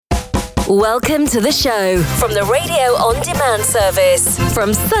Welcome to the show from the Radio On Demand service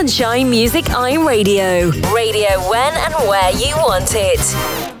from Sunshine Music iRadio. Radio when and where you want it.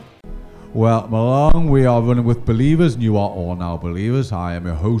 Welcome along. We are running with Believers, and you are all now Believers. I am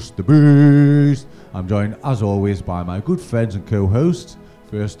your host, The Beast. I'm joined, as always, by my good friends and co-hosts.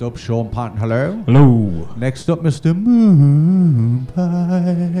 First up, Shaun Panting. Hello. Hello. Next up, Mr. Moonpie.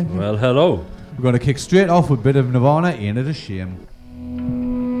 Well, hello. We're going to kick straight off with a bit of Nirvana, Ain't It a Shame.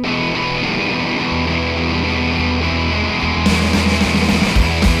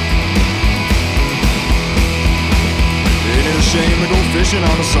 Shame to go fishing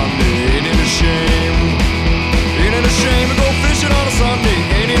on a Sunday, ain't it a shame? Ain't it a shame to go fishing on a Sunday,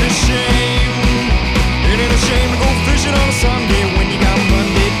 ain't it a shame? Ain't it a shame to go fishing on a Sunday when you got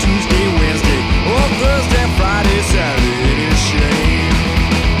Monday, Tuesday, Wednesday, or Thursday, Friday, Saturday? Ain't it a shame?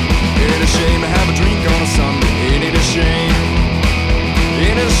 Ain't it a shame to have a drink on a Sunday, ain't it a shame?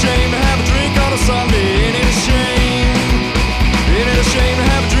 Ain't it a shame to have a drink on a Sunday, ain't it a shame? Ain't it a shame to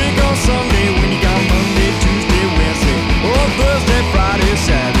have a drink on Sunday when you got Monday, Tuesday, Wednesday, or Thursday, Friday,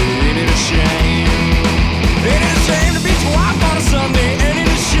 Saturday? Ain't it a shame? Ain't it a shame to beat your wife on a Sunday? Ain't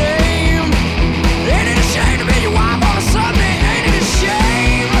it a shame? Ain't it a shame to beat your wife on a Sunday? Ain't it a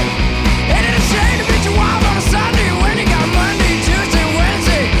shame? Ain't it a shame to beat your wife on a Sunday when you got Monday, Tuesday,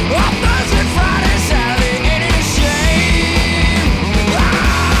 Wednesday, or Thursday, Friday, Saturday? Ain't it a shame? Oh!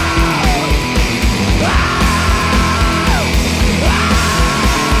 Oh!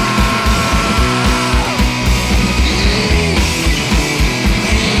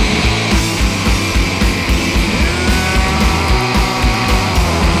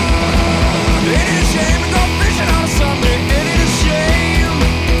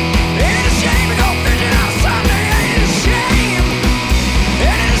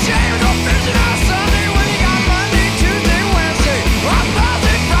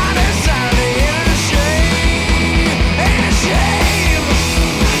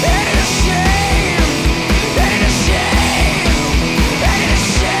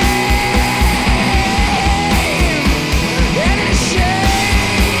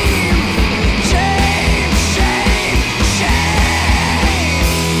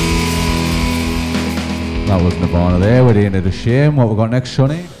 That was Nirvana there with Ain't It a Shame. What we got next,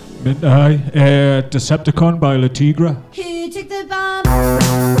 Sonny? Midnight. Decepticon by La Tigra. Who took the bomb?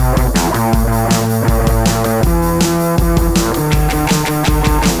 Every day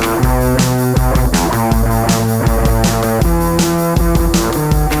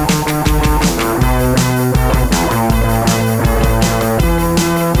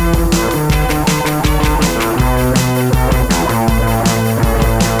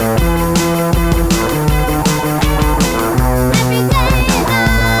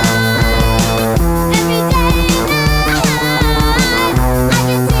now.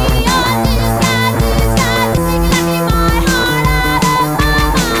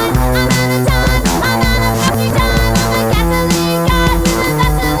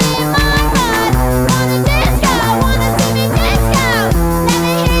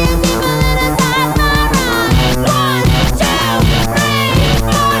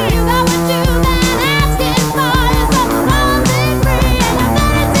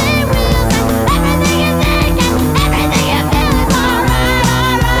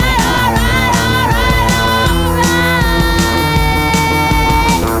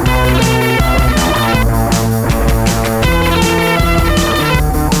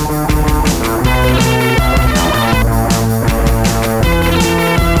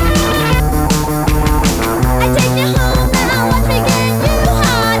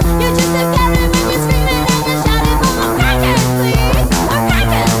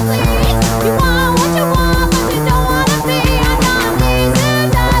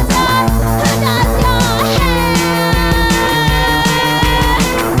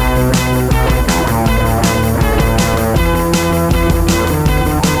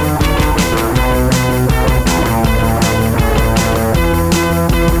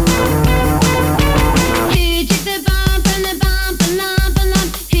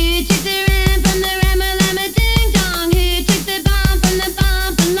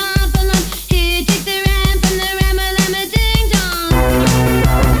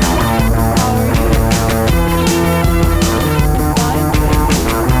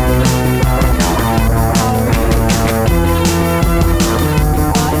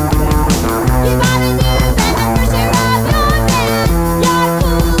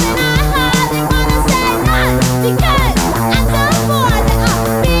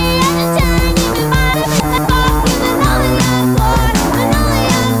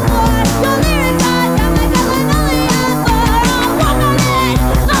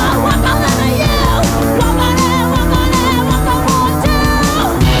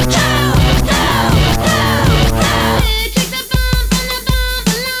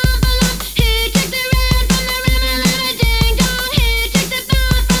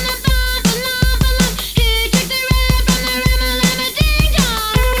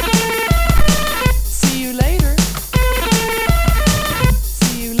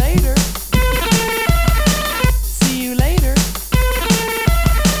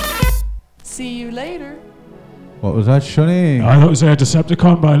 See you later. What was that, Shunny? I thought it was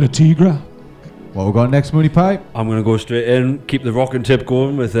Decepticon by La Tigra. What we got next, Mooney Pie? I'm going to go straight in, keep the rock and tip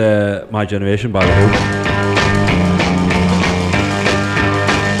going with My Generation by The Who.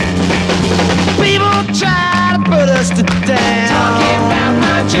 People try to put us to down, talking about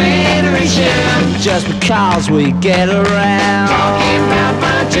my generation, just because we get around, talking about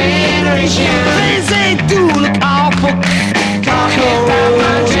my generation. Things they do look awful, talking about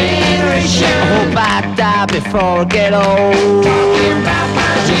my generation. I hope I die before I get old, talking about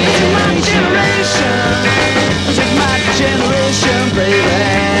my generation. This is my generation, baby.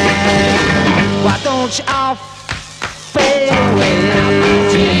 Why don't you all fade away?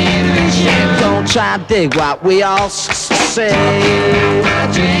 Don't try to dig what we all say. I'm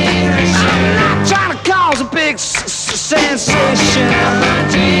not trying to cause a big sensation. I'm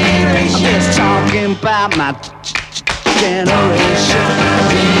just talking about my generation.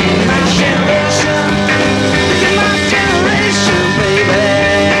 My generation. This is my generation, baby.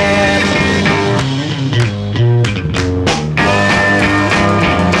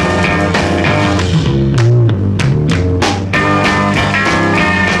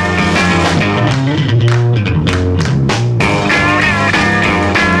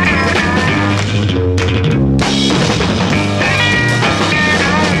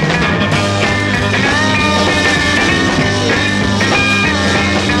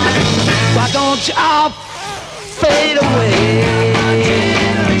 Don't you all fade away?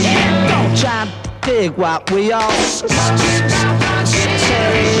 Don't try to dig what we all say.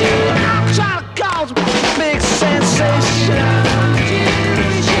 I'm trying to cause a big sensation.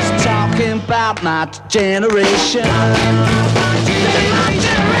 Just talking about my generation. This is my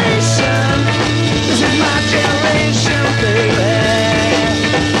generation. This is my generation, baby.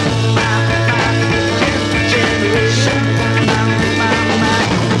 My generation.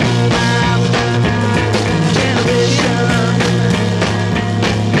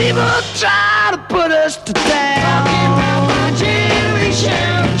 People try to put us to down, talking about my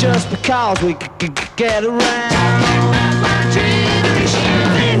generation, just because we get around, talking about my generation.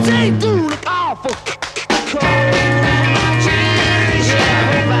 Things they do look awful cold. My generation. I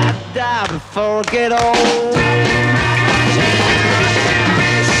hope I die before I get old.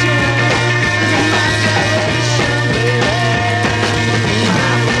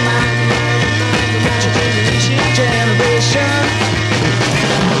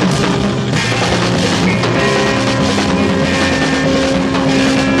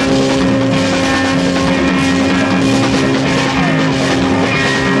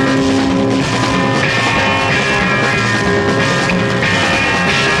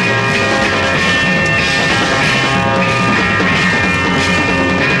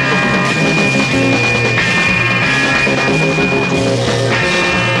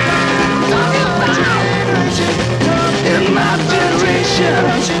 My generation.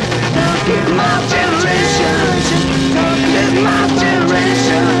 My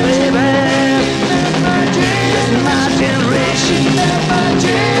generation, baby.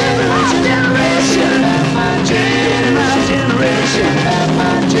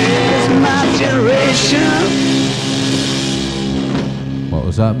 My generation. What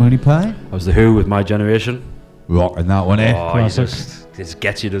was that, Mooney Pie? That was The Who with My Generation. Rocking that one, eh? Oh, it just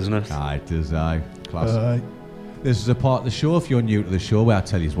gets you, doesn't it? Aye, it does, aye. Classic. This is a part of the show, if you're new to the show, where I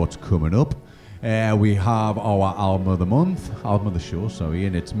tell you what's coming up. We have our album of the show,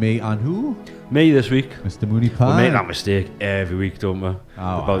 and it's me and who? Me this week. Mr. Mooney Pie. We make that mistake every week, don't we?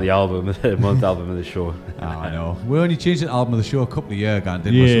 About the album, the month album of the show. I know. We only changed the album of the show a couple of years ago,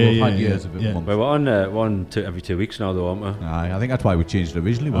 didn't we? So we've had years of it. Well, we're on every 2 weeks now, though, aren't we? Aye, I think that's why we changed it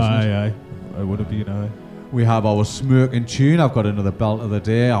originally, wasn't it? Aye. I would have been, aye. We have our smirking tune. I've got another belt of the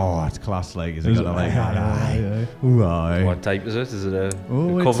day. Oh, it's class, like. Is it gonna like that? Aye. Ooh, aye. What type is it? Is it a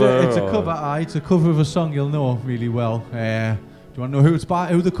cover? It's a cover, aye. It's a cover of a song you'll know really well. Do you want to know who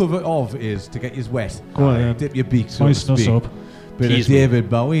the cover of is, to get you wet? Go on, dip your beak, so to Hoist us speak. up. Bit of David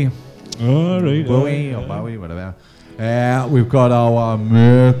Bowie. Alright. Bowie or Bowie, whatever. We've got our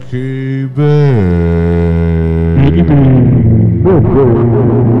Murky Bird.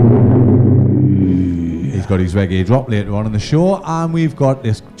 He's got his reggae drop later on in the show, and we've got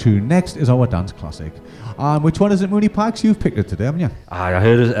this tune next is our dance classic. Which one is it, Mooney Parks? You've picked it today, haven't you? I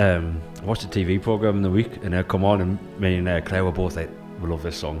heard it. I watched a TV program in the week, and it come on, and me and Claire were both like, we love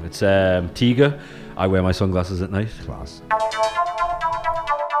this song. It's Tiga, I Wear My Sunglasses at Night. Class.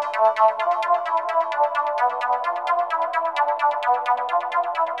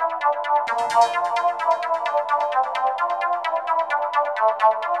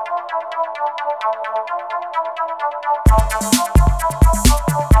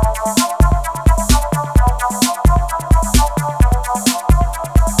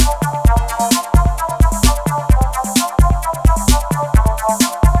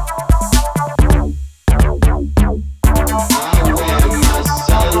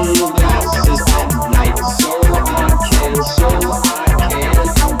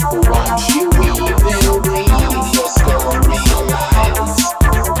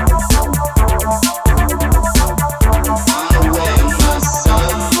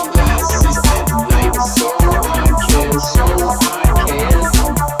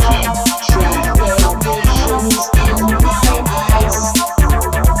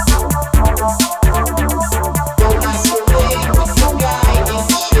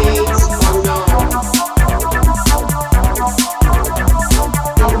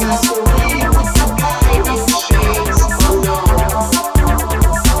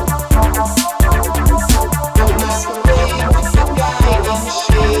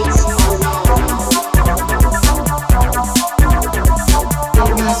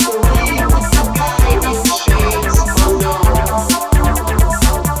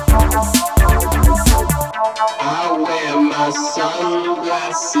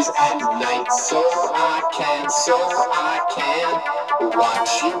 sunglasses at night so I can watch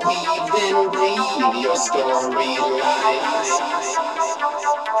you weave and breathe your storylines.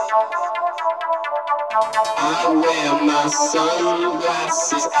 I wear my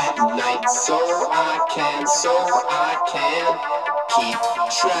sunglasses at night so I can keep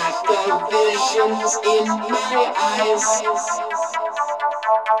track of visions in my eyes.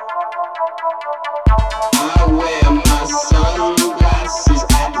 I wear my sunglasses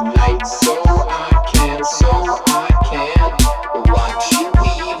at night so I can watch you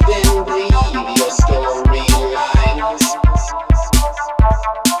weave and breathe your storylines.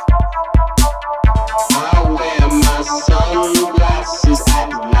 I wear my sunglasses at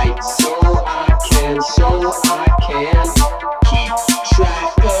night so I can keep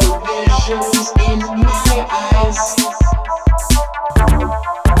track of visions in my eyes.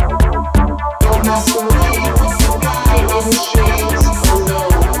 Don't masquerade with the guy in the shades, oh no.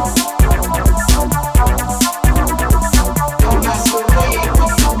 Don't masquerade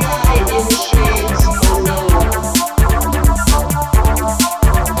with the guy in the shades, oh no. Don't masquerade with the guy in the shades, oh no.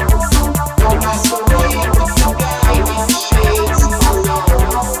 Don't masquerade with the guy in the shades, oh no.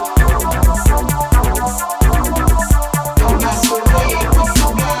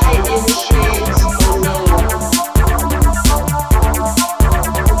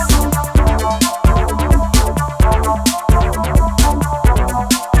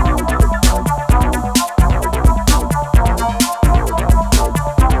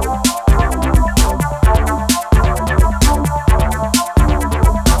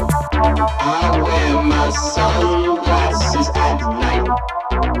 I wear my sunglasses at night.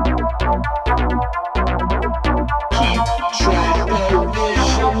 Keep track of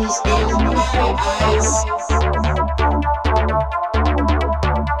visions in my eyes.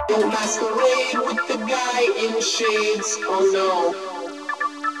 Don't masquerade with the guy in shades, oh no.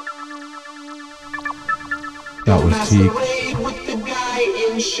 That was Teague. Masquerade with the guy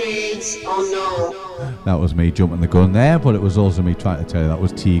in shades, oh no. That was me jumping the gun there, but it was also me trying to tell you that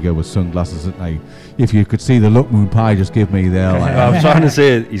was Tiga with sunglasses at night. If you could see the look Moonpie just give me there, like, I was trying to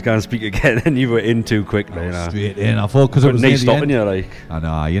say he's going to speak again, and you were in too quickly. You know. Straight in. I thought because it was Nick near the stopping end. you, like. I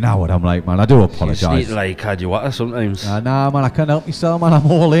know, you know what I'm like, man. I do You just need apologise. to, like, had you water sometimes. Nah, man, I can't help myself, man. I'm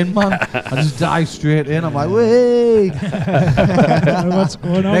all in, man. I just dive straight in. I'm like, wait. What's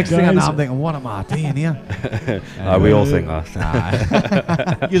going on, Next thing I know, guys? I'm thinking, what am I doing here? We all think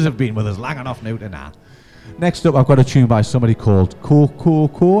that. You have been with us long enough now to know. Next up, I've got a tune by somebody called Ko,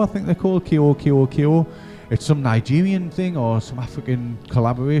 I think they're called Kyo. It's some Nigerian thing or some African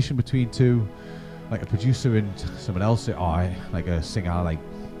collaboration between two, like a producer and someone else, or like a singer, like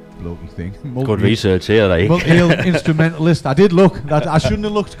blokey thing. Good research here, like. Multi-instrumentalist. I did look. I shouldn't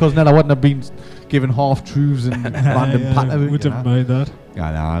have looked because then I wouldn't have been given half truths and random patter. Wouldn't mind that.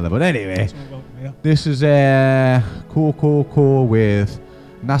 I know, but anyway, Let's move on, yeah. this is Ko with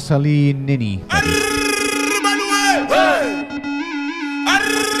Nasali Nini.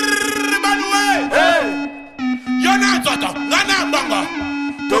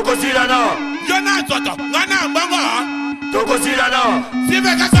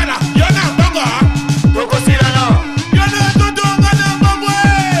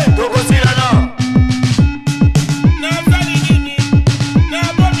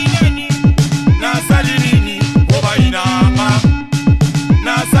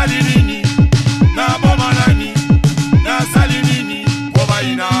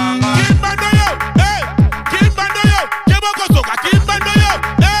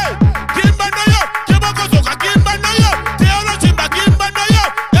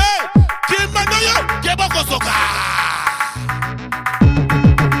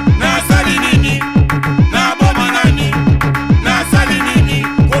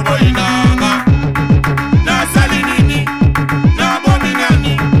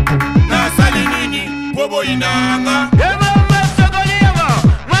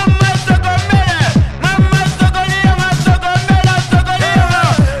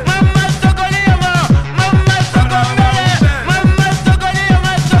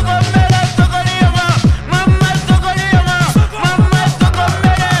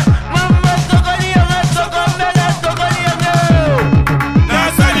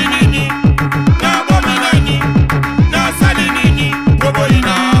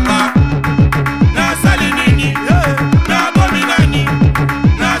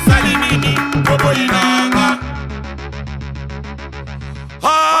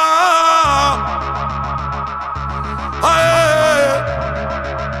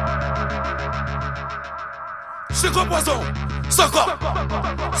 Soko, poisson, soko.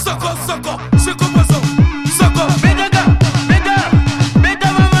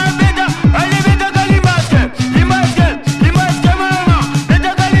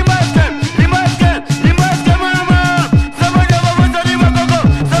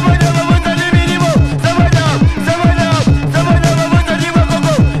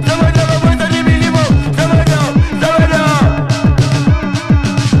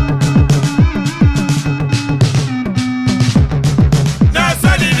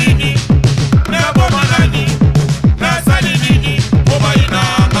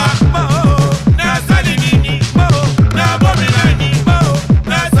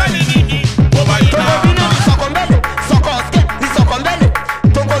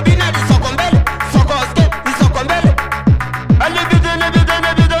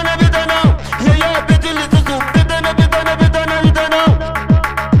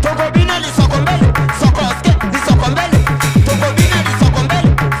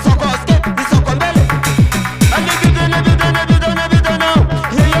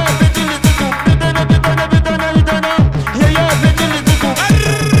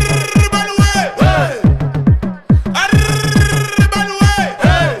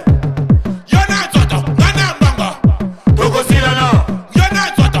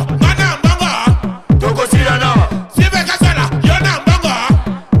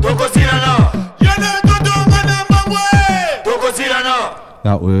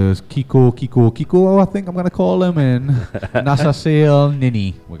 That was Kiko, I think I'm going to call him, and Nasa Sale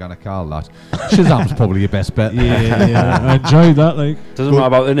Nini, we're going to call that. Shazam's probably your best bet. Yeah, I enjoyed that. Like, Doesn't matter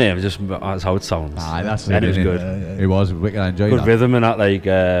about the name, just that's how it sounds. That's and it. it was good. It was wicked. I enjoyed Good that. rhythm and that, like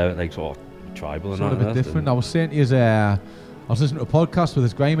sort of tribal and Sort that. of a bit different. I was saying to you, I was listening to a podcast with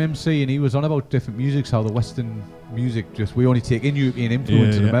this Grime MC, and he was on about different musics, how the Western music we only take in European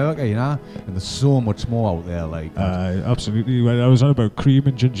influence in America, you know, and there's so much more out there. Like, absolutely. When I was on about Cream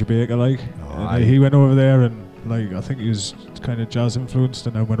and Ginger Baker, like, and he went over there and like I think he was kind of jazz influenced,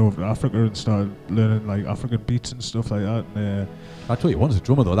 and I went over to Africa and started learning like African beats and stuff like that. And, that's what he wants, a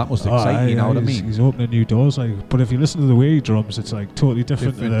drummer though. That must excite you know what I mean? He's opening new doors, like. But if you listen to the way he drums, it's like totally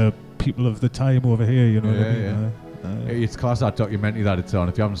different to the people of the time over here. You know what I mean? It's class, that documentary that it's on.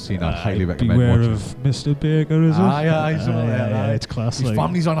 If you haven't seen that, highly recommend Beware watching. of Mr. Baker, is it? It's class. His like.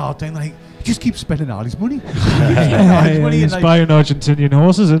 family's on our time, like, he just keeps spending all his money. He's buying Argentinian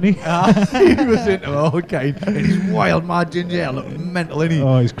horses, isn't he? He was into okay. And he's wild, mad ginger, look mental, isn't he?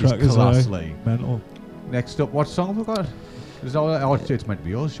 Oh, he's crackers, class, mental. Next up, what song have we got? Is that, it's meant to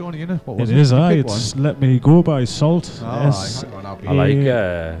be yours, Shaun, isn't it? What was it is, it's Let Me Go by Salt. I like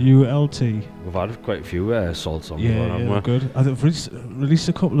ULT. We've had quite a few Salt songs. Yeah, good. They've released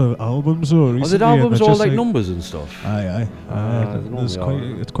a couple of albums though recently. Was it albums all like numbers and stuff? Aye.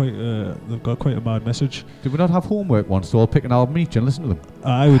 They've got quite a mad message. Did we not have homework once, so all pick an album each and listen to them?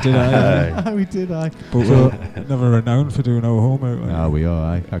 Aye, we did. We did. But we're never renowned for doing our homework. Ah, we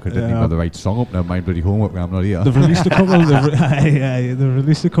are. I couldn't even have the right song up. Never mind bloody homework. I'm not here. They've released a couple. They've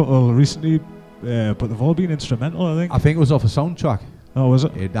released a couple recently, but they've all been instrumental. I think it was off a soundtrack. Oh, was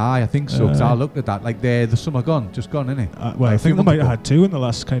it? I think so. Because I looked at that. Like the summer gone, just gone, innit? Well, I think they might have had two in the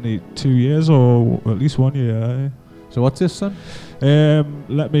last kind of 2 years, or at least 1 year. So what's this, son?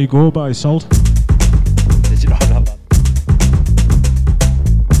 Let Me Go by Salt. Did you know that?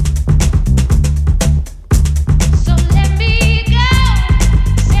 Leave.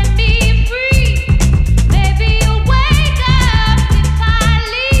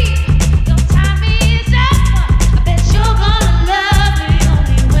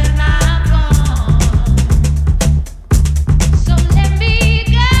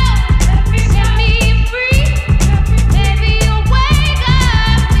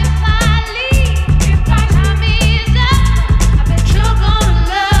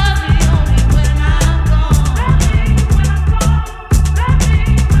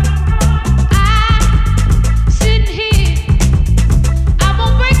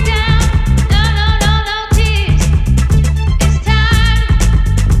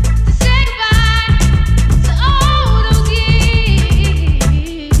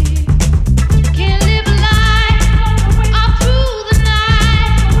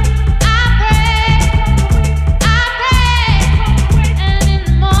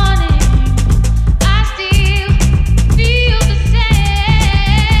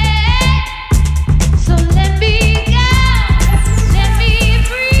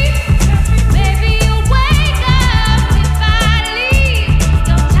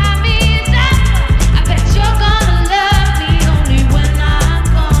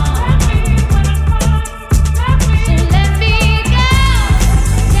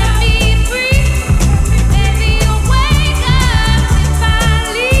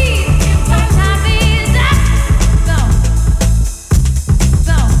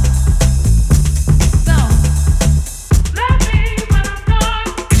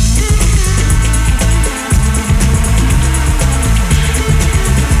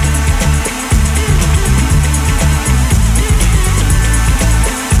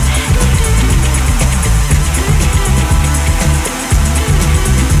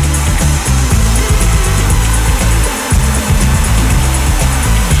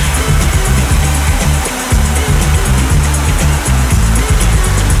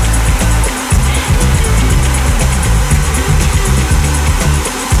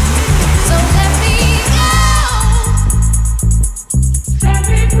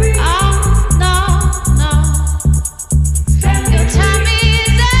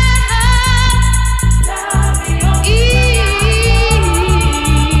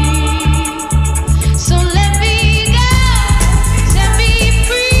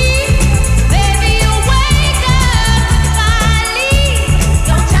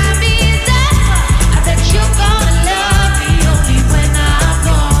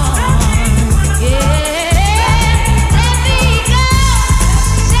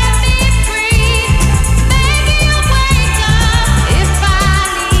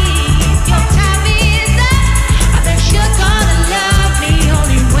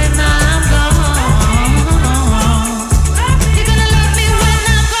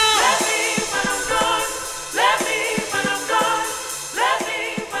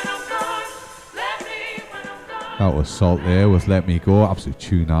 That was Salt there with Let Me Go. Absolute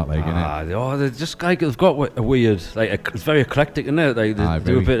tune that, like, innit? They're just like, they've got a weird, like, it's very eclectic, isn't it? Like, they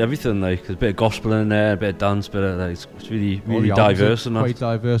do a bit of everything, like, there's a bit of gospel in there, a bit of dance, bit of, like, it's really, really diverse. And quite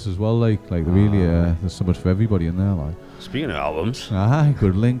diverse as well, like really, there's so much for everybody in there, like. Speaking of albums.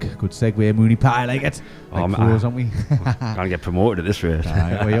 Good link, good segue, Moonpie, I like it. Like pros, aren't we? Can't get promoted at this rate.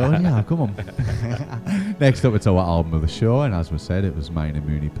 Yeah, come on. Next up, it's our album of the show, and as we said, it was mine and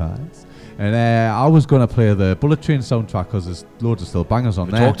Moonpie's. And I was going to play the Bullet Train soundtrack because there's loads of still bangers on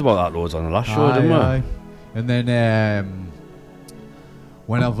there. We talked about that loads on the last show, didn't we? And then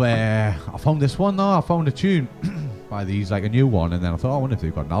when I found this one though, I found a tune by these, like a new one, and then I thought, I wonder if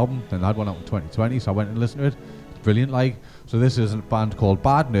they've got an album. Then I had one out in 2020, so I went and listened to it. It's brilliant, like. So this is a band called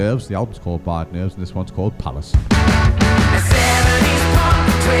Bad Nerves. The album's called Bad Nerves, and this one's called Palace. The 70s punk,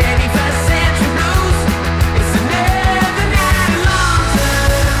 21st century blues. It's another night long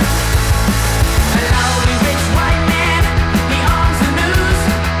term. A lonely rich white man, he owns the news.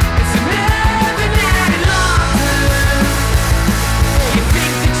 It's another night long term. You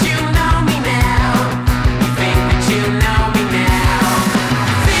think that you know me now. You think that you know me now.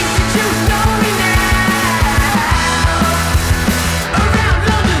 You think that you know me now. Around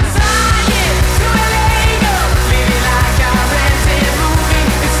London's eye, yeah, to LA go. Living like a rented movie.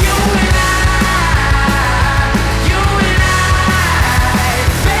 It's you and I.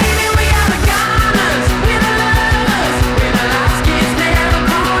 Baby, we are the goners. We're the lovers. We're the lost kids never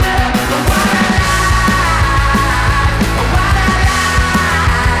grown up. But what a life. But what a life.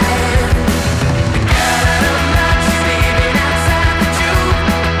 The girl out of lunch is sleeping outside the tube.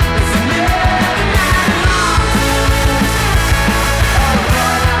 It's another night long term. Oh,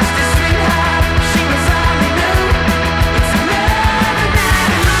 boy lost his sweetheart. She was all he knew. It's another night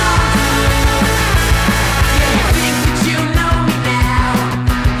long term. Yeah, you think that you know me now.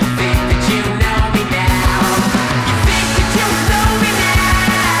 You think that you know me now. You think that you know me now.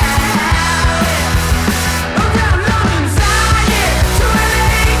 Around London's eye, yeah, to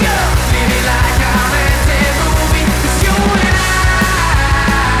LA go. Living like a rented movie. It's you and I.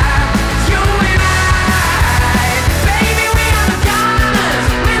 Baby, we are the goners.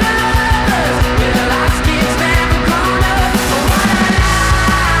 We're the lovers. We're the lost kids never grown up. Oh, what a life.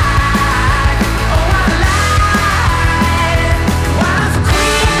 Oh, what a life. Why does the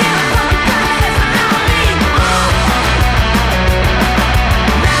queen get a fucking palace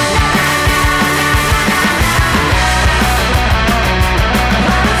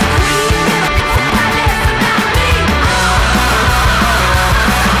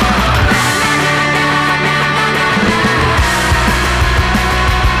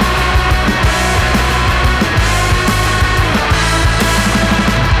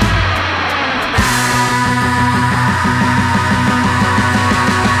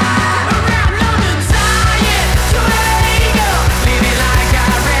me? Around London's eye, yeah, to LA go. Living like a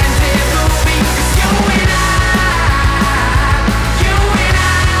rented movie. It's you and I.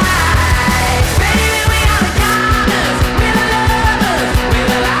 Baby, we are the goners. We're the lovers. We're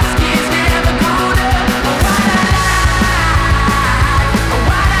the lost kids never grown up. Oh, what a life. Oh,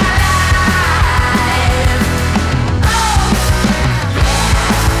 what a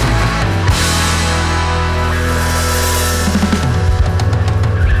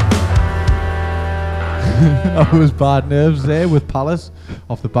That was Bad Nerves there with Palace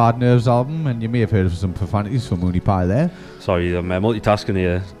off the Bad Nerves album, and you may have heard of some profanities from Moonpie there. Sorry, I'm multitasking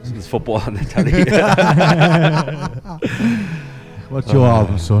here. There's football on the telly. What's your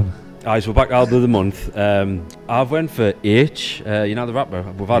album, son? Alright, so we're back album of the month. I've went for H, you know the rapper.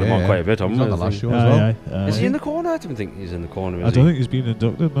 We've had him on quite a bit, haven't He's we? on the last show as well. Is he in the corner? I don't think he's in the corner. I don't think he's been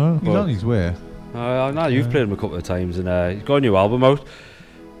inducted, no. He's on his way. No, you've played him a couple of times, and he's got a new album out.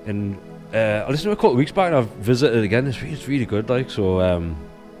 And I listened to it a couple of weeks back, and I've visited it again. It's really good, like. So,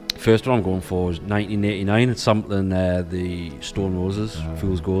 first one I'm going for is 1989. It's sampling the Stone Roses,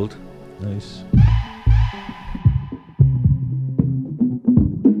 Fool's Gold. Nice.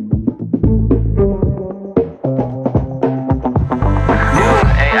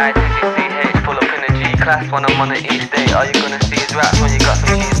 AITCH, pull up in the G-Class when I'm on the East Day. All you gonna see is raps when you got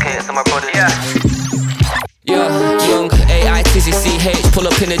some cheesecake. So my brothers. Young AITCH, pull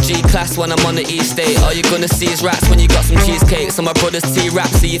up in a G-Class when I'm on the East Day. All you gonna see is rats when you got some cheesecake. So my brothers T-Rap,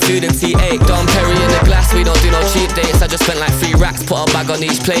 see your food and T8. Don Perry in the glass, we don't do no cheap dates. I just spent like 3 racks, put a bag on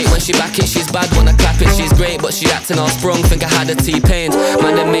each plate. When she back it, she's bad, when I clap it, she's great. But she acting all sprung, think I had a T-pain.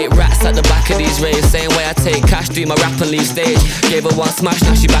 Man, they make rats, I at the back of these raves. Same way I take cash, do my rap and leave stage. Gave her one smash,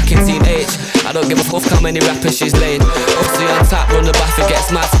 now she back in teenage. I don't give a fuck how many rappers she's laid. Obviously on tap, run the bath and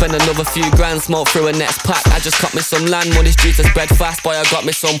gets mad. Spend another few grand, smoke through a next pack. I just cut me some land, money's due to spread fast. Boy, I got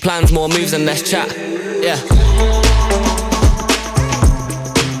me some plans, more moves and less chat. Yeah.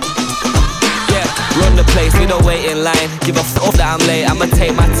 Run the place, we don't wait in line. Give a fuck that I'm late, I'ma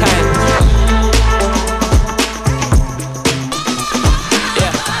take my time.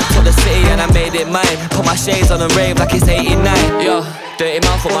 Yeah, took the city and I made it mine. Put my shades on and rave like it's 89. Yo, dirty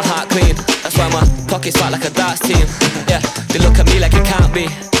mouth with my heart clean. That's why my pockets fight like a darts team. Yeah, they look at me like it can't be.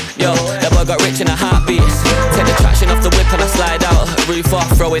 Yo, that boy got rich in a heartbeat. Take the traction off the whip and I slide out. Roof off,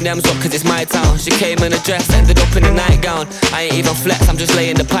 throwing them's up cause it's my town. She came in a dress, ended up in a nightgown. I ain't even flex, I'm just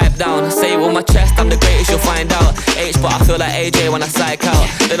laying the pipe down. Say it with my chest, I'm the greatest, you'll find out. H, but I feel like AJ when I psych out.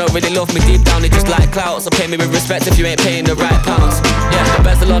 They don't really love me deep down, they just like clout. So pay me with respect if you ain't paying the right pounds. Yeah, the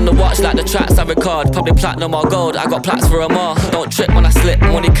bezel on the watch like the tracks I record. Probably platinum or gold, I got plaques for them all. Don't trip when I slip,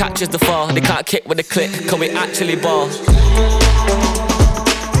 money catches the fall. They can't kick with a click, can we actually ball?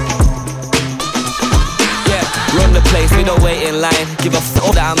 Run the place, we don't wait in line. Give a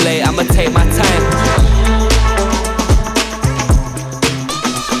fuck that I'm late, I'ma take my time.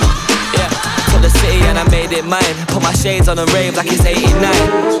 Yeah, took the city and I made it mine. Put my shades on and rave like it's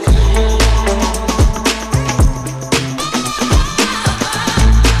 89.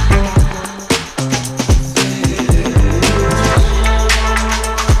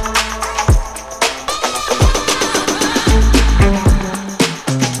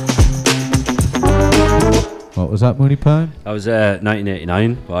 What was that, Moonpie? That was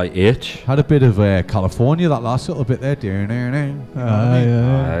 1989 by H. Had a bit of California, that last little bit there.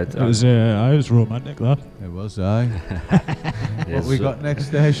 Yeah. It was romantic, that. It was, aye. What we got next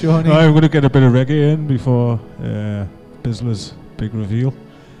there, Shawnee? I'm going to get a bit of reggae in before Bizzler's big reveal.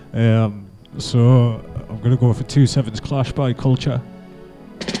 So I'm going to go for 27's Clash by Culture.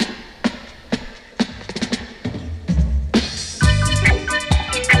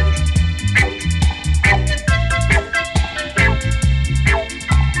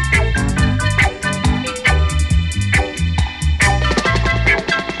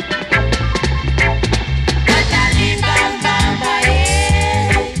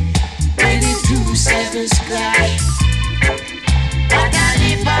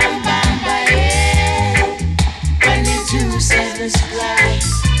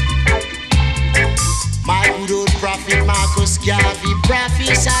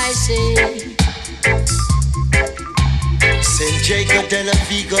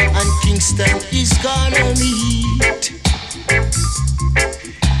 Is gonna meet,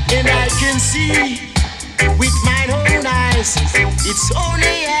 and I can see with my own eyes it's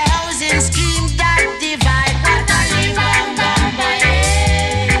only a housing scheme that divide.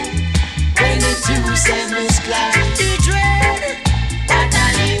 When the 27's clash, the dread.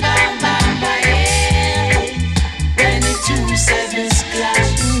 When the 27's clash.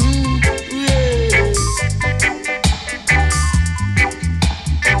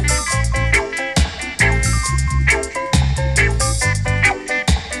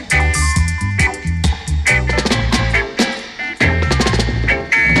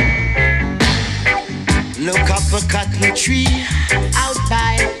 Cotton tree out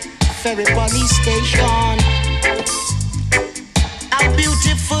by Ferry Police Station. How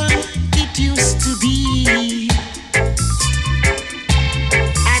beautiful it used to be,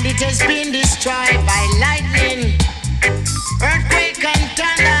 and it has been destroyed by lightning, earthquake and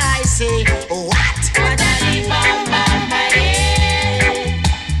thunder. I say, what?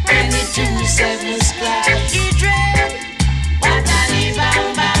 When the 27's clash, he dread.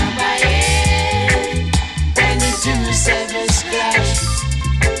 27's clash.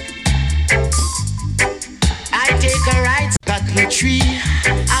 I take a ride, cotton tree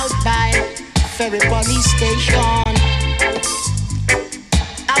out by Ferry Police Station.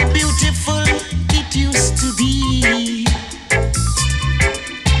 How beautiful it used to be,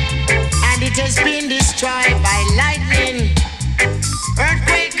 and it has been destroyed by lightning,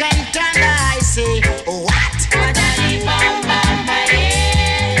 earthquake and thunder. I say, what?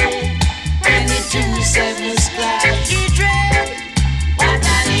 When the 27's clash, he dread. When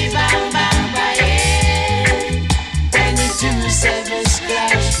the 27's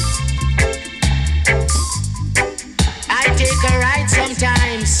clash, I take a ride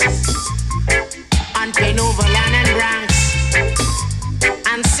sometimes on Penoverland and Bronx,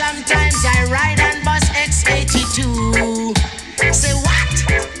 and sometimes I ride on bus X82. Say what?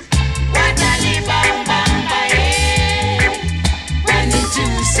 When the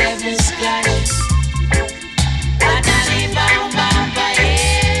 27's clash.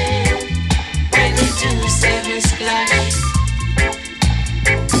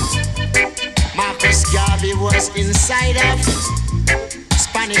 was inside of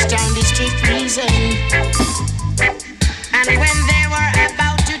Spanish Town District Prison. And when they were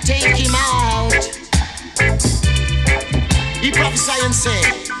about to take him out, he prophesied and said,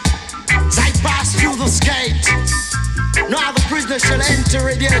 as I pass through this gate, no other prisoner shall enter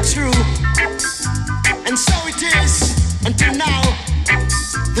it there through. And so it is until now.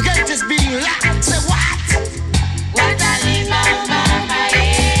 The gate is being locked. Say what? What a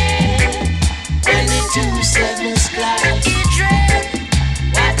when the 27's class.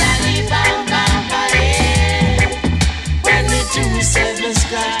 What a when the 27's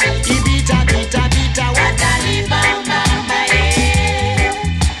class. He beat a. What a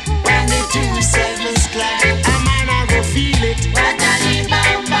when the 27's class. A man I go feel it. What a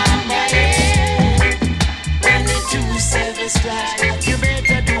when the 27's class. You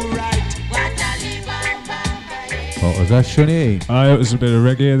better do right. What a What was that, Shunny? It was a bit of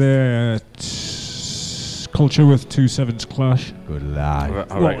reggae there. Culture with 27's Clash. Good lad.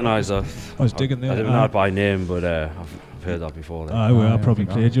 I recognise that. I was digging there. I didn't know it by name, but I've heard that before. I probably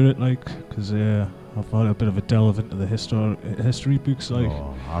played you it, like, because I've had a bit of a delve into the history books, like.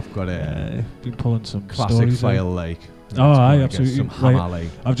 Oh, I've got been pulling some classic stories file, out. like. Absolutely. Some hammer, like.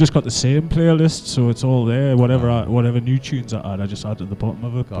 I've just got the same playlist, so it's all there. Whatever new tunes I add, I just add to the bottom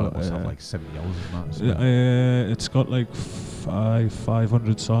of it. God, it must have like 70 hours in that. It's got like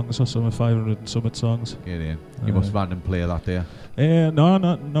 500 songs or something, 500 and something songs. Get in. You must random play that there. No,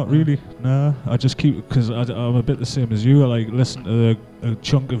 not really. No, I just keep, because I'm a bit the same as you. I like listen to a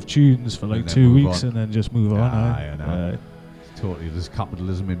chunk of tunes for like 2 weeks and then just move on. I know. Totally, there's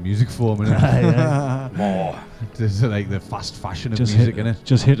capitalism in music form, innit? More. There's like the fast fashion of music, innit?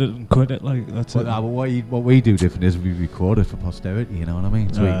 Just hit it and quit it, like that's it. But what we do different is we record it for posterity, you know what I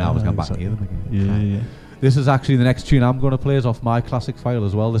mean? So we can always come back and hear them again. Yeah. This is actually the next tune I'm going to play is off my classic file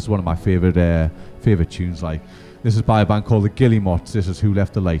as well. This is one of my favourite tunes. Like, this is by a band called the Guillemots. This is Who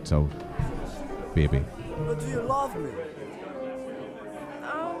Left the Lights Out, baby. But do you love me?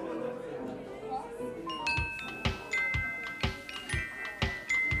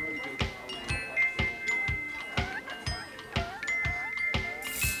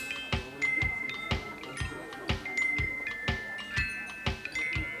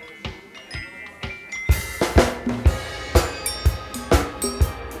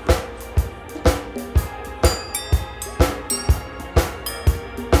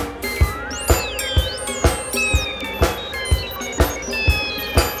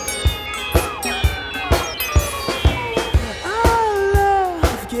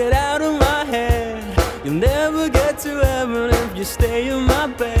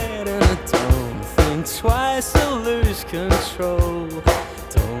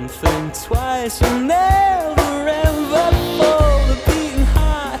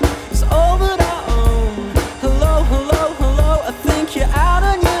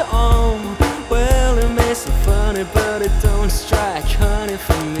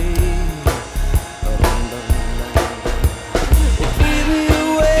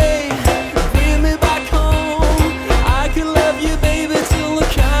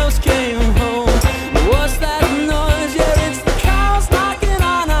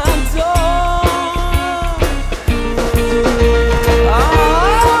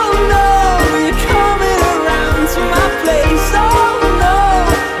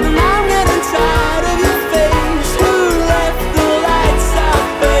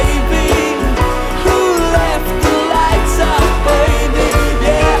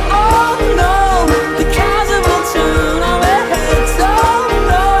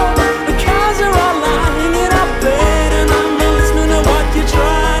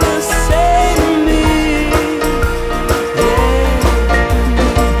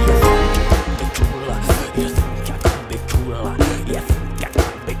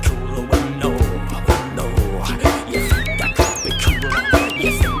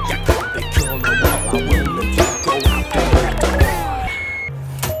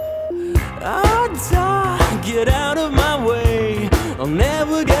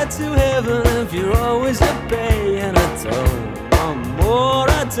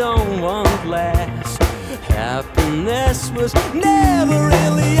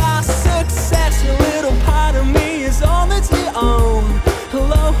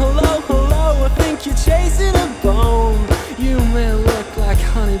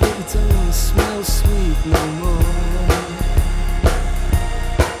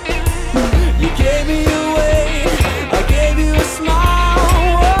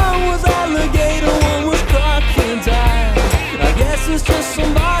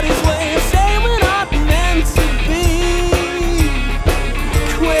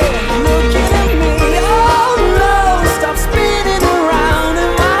 Quit looking at me, oh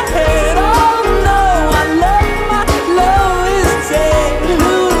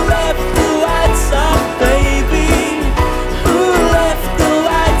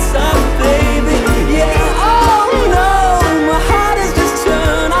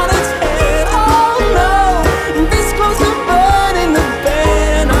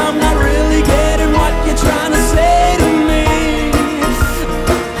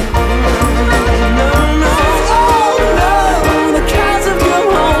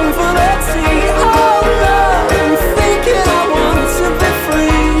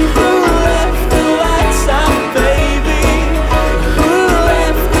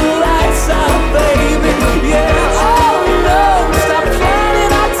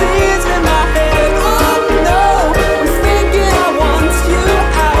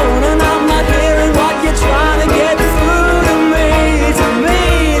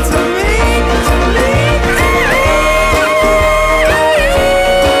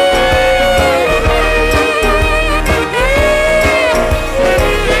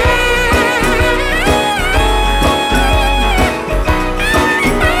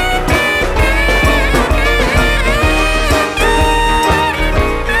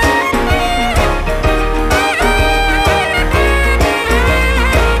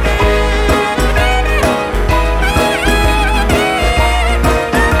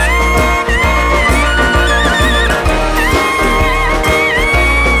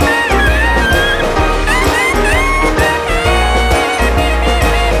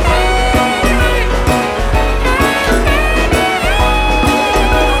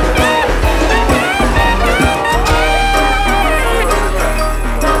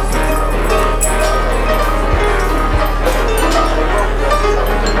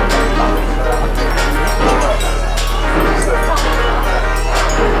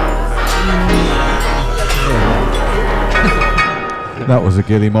That was a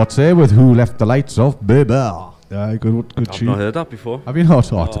Gilly Motze with Who Left the Lights Off, baby. Yeah, good I've tune. not heard that before. Have you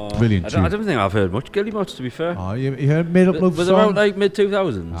not? Oh, it's a brilliant I tune. don't think I've heard much Gilly Motts, to be fair. Oh, you heard Made Up Love Was song? around like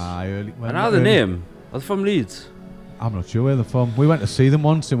mid-2000s. Early. And how the name? Are they from Leeds? I'm not sure where they're from. We went to see them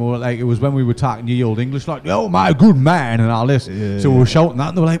once, and we were like, it was when we were talking ye old English, like, oh my good man, and all this. Yeah. So we were shouting that,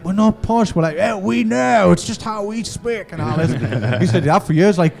 and they were like, we're not posh. We're like, yeah, we know. It's just how we speak, and all this. He said that for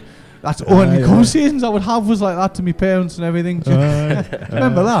years, like, that's only conversations I would have was like that to my parents and everything.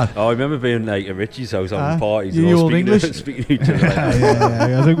 Remember that? Oh, I remember being like at Richie's house having parties. Ye And all old English. speaking to each other.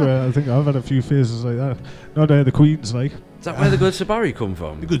 Like, I think I've had a few phases like that. Not the Queens, like. is that where the good Sabari come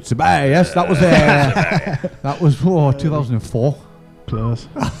from? The good Sabay, yes. That was 2004. Class.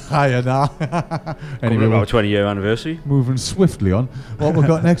 Hiya now. Anyway, about 20-year anniversary. Moving swiftly on. What we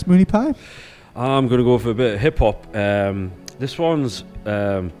got next, Mooney Pie? I'm going to go for a bit of hip-hop. This one's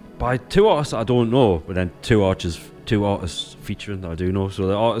by two artists I don't know, but then two artists featuring that I do know. So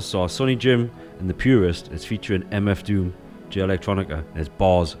the artists are Sonny Jim and The Purist. It's featuring MF Doom, J Electronica, and it's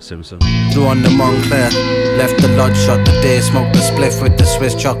Bars Simpson. Drew on the Montclair, left the lodge, shot the day, smoked the spliff with the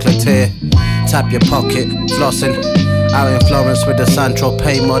Swiss chocolatier. Tap your pocket, flossing. Out in Florence with the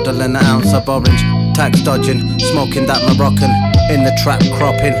Saint-Tropez model and an ounce of orange. Tax dodging, smoking that Moroccan. In the trap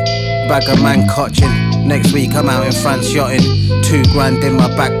cropping, bag of man cotching. Next week I'm out in France yachting. $2,000 in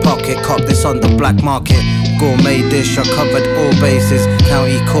my back pocket, cop this on the black market. Gourmet dish, I covered all bases.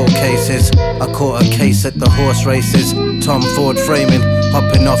 County court cases, I caught a case at the horse races. Tom Ford framing,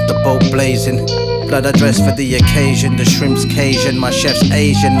 hopping off the boat blazing. Blood I dress for the occasion, the shrimp's Cajun, my chef's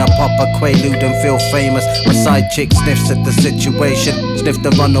Asian. I pop a Quaalude and feel famous. My side chick sniffs at the situation. Sniff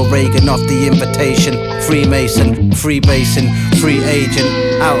the Ronald Reagan off the invitation. Freemason, freebasing, free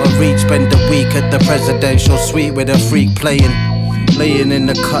agent. Out of reach, spend a week at the presidential suite with a freak playing. Laying in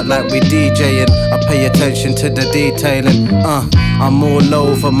the cut like we DJing. I pay attention to the detailing. I'm all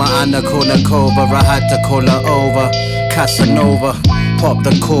over my Anna Kournikova. I had to call her over. Casanova. Pop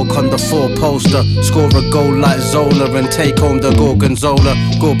the cork on the four-poster. Score a goal like Zola and take home the Gorgonzola.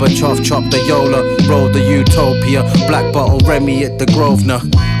 Gorbachev chop the Yola. Roll the Utopia. Black bottle Remy at the Grosvenor.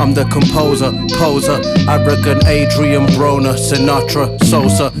 I'm the composer, poser. Arrogant Adrian Broner. Sinatra,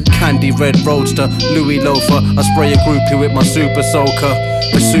 Sosa. Candy Red Roadster. Louis Loafer. I spray a groupie with my super soaker.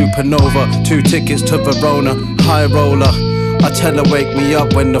 The supernova. 2 tickets to Verona. High roller. I tell her wake me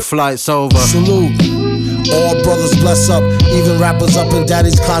up when the flight's over. Salute. All brothers bless up, even rappers up in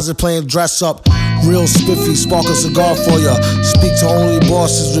daddy's closet playing dress up. Real spiffy, spark a cigar for ya. Speak to only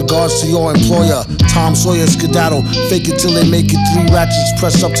bosses, regards to your employer. Tom Sawyer skedaddle, fake it till they make it. 3 ratchets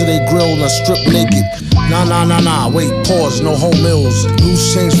press up to their grill and strip naked. Nah, wait, pause, no home meals.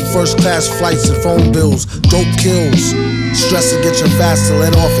 Loose change for first class flights and phone bills. Dope kills. Stress to get your faster,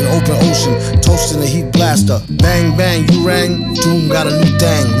 let off in open ocean. Toasting the heat blaster. Bang, bang, you rang. Doom got a new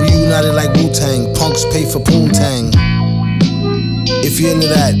thing. Reunited like Wu-Tang. Punks pay for Poontang. If you're into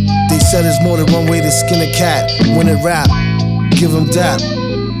that, they said there's more than one way to skin a cat. When it rap, give them dap.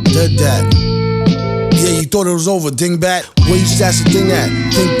 Dead that. Yeah, you thought it was over, dingbat. Where you stash the thing at?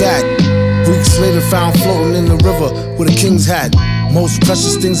 Think back. Weeks later found floating in the river with a king's hat. Most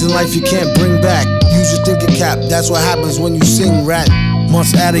precious things in life you can't bring back. Use your thinking cap, that's what happens when you sing rat.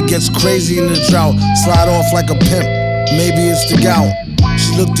 Months at it gets crazy in the drought. Slide off like a pimp, maybe it's the gout.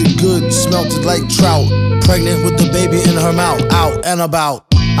 She looked it good, smelt it like trout. Pregnant with the baby in her mouth, out and about.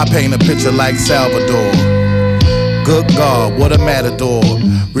 I paint a picture like Salvador. Good God, what a matador.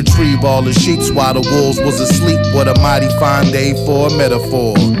 Retrieve all the sheets while the wolves was asleep. What a mighty fine day for a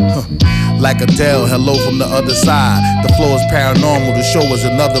metaphor. Like Adele, hello from the other side. The floor is paranormal, the show is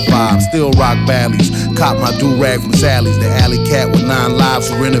another vibe. Still rock valleys, cop my do-rag from Sally's. The alley cat with 9 lives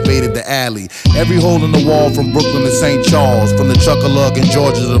who renovated the alley. Every hole in the wall from Brooklyn to St. Charles. From the Chuckalug in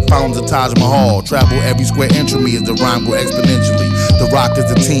Georgia to the fountains of Taj Mahal. Travel every square inch of me as the rhyme grow exponentially. The Rock is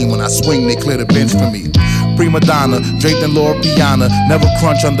the team, when I swing they clear the bench for me. Prima donna, draped in Laura Piana. Never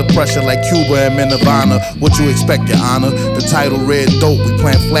crunch under pressure like Cuba and Nirvana. What you expect, your honor? The title Red Dope. We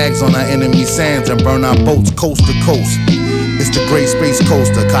plant flags on our enemy sands and burn our boats coast to coast. It's the great space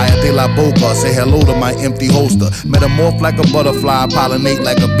coaster, Kaya de la Boca. Say hello to my empty holster. Metamorph like a butterfly, pollinate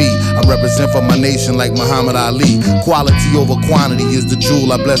like a bee. I represent for my nation like Muhammad Ali. Quality over quantity is the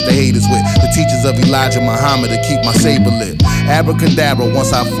jewel I bless the haters with. The teachers of Elijah Muhammad to keep my saber lit. Abracadabra,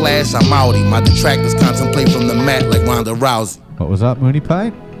 once I flash, I'm outie. My detractors contemplate from the mat like Ronda Rousey. What was that, Mooney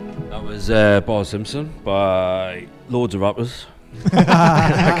Pie? That was Bars Simpson by loads of rappers.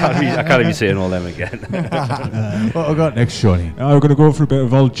 I can't even saying all them again. What have we got next, Shawnee? We're going to go for a bit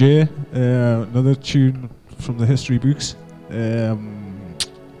of Old J, another tune from the history books.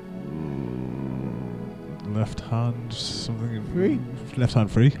 left hand something free. Left hand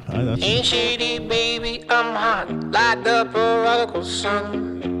free. Aye, that's Ain't shady, baby, I'm hot like the prodigal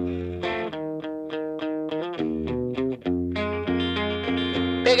son.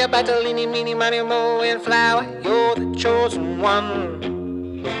 Big up Bartolini, meeny, money, mo, and flower, you're the chosen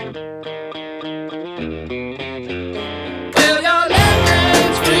one. Well, your left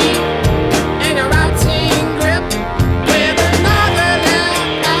hand's free, and your right's in grip, with another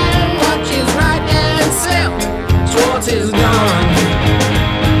left hand watches right and slip. Schwartz is gone.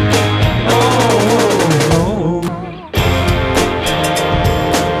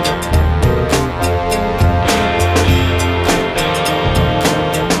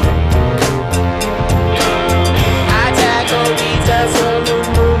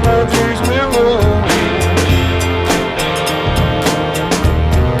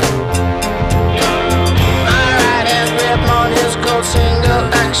 Single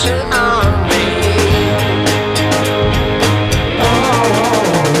action on me.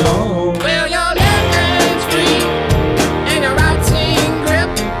 Well, your left hand's free and your right's in grip,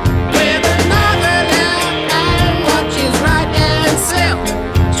 with another left hand watches right and slip.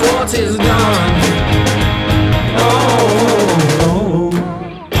 Schwartz is gone.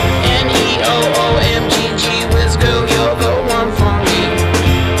 N-E-O-O-M-G-G Whiz girl, you're the one for me.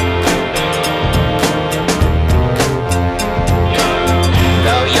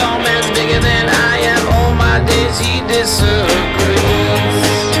 Though your man's bigger than I am, all my days he disagrees.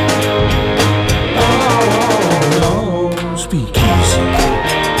 Speak easy.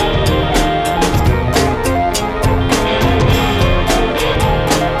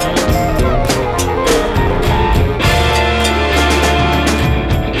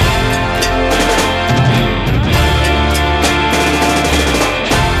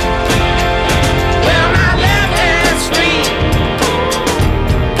 Well, my left hand's free.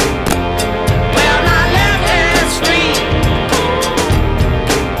 Well, my left hand's free.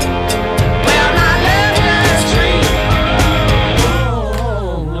 Well, my left hand's free.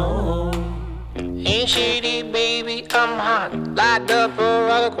 Ain't shady, baby, I'm hot like the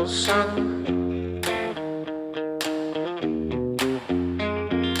prodigal son.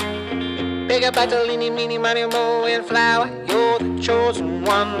 Big up Bartolini, meeny, money, mo, and flower, you're the chosen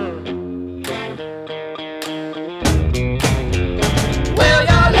one. Well,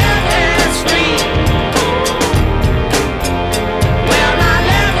 your left hand's free. Well, my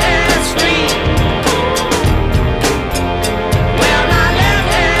left hand's free. Well, my left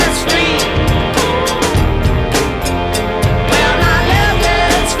hand's free. Well, my left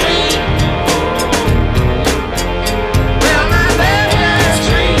hand's free. Well, my left hand's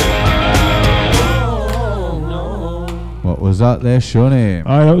free. What was that there, Shawnee?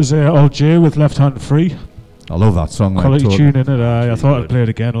 Aye, that was Old J with Left Hand Free. I love that song. Quality like, tune in it. I thought I'd play it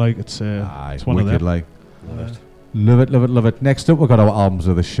again. Like it's it's one of wicked, them. like. Love it, love it, love it. Next up, we've got our albums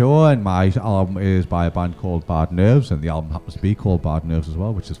of the show, and my album is by a band called Bad Nerves, and the album happens to be called Bad Nerves as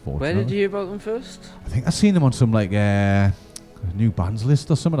well, which is fortunate. Where did you hear about them first? I think I seen them on some like new bands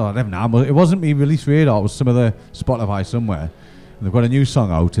list or something. I don't know. It wasn't me release radar. It was some of the Spotify somewhere. And they've got a new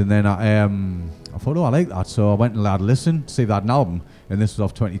song out, and then I thought, oh, I like that, so I went and had a listen, see if they had an album, and this was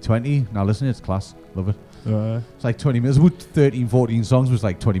off 2020. Now listen, it's class. Love it. It's like 20 minutes. About 13, 14 songs was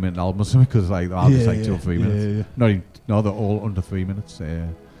like 20-minute album or something, because like the album's like 2 or 3 minutes. Not even, no, they're all under 3 minutes.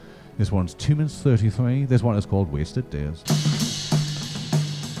 This one's 2 minutes 33. This one is called Wasted Days.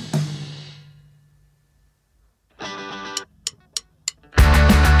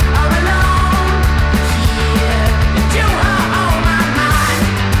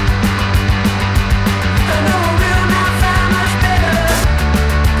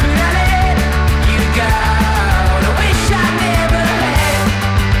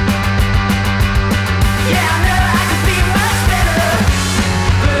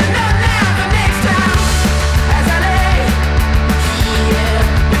 But not now, the next time, as I lay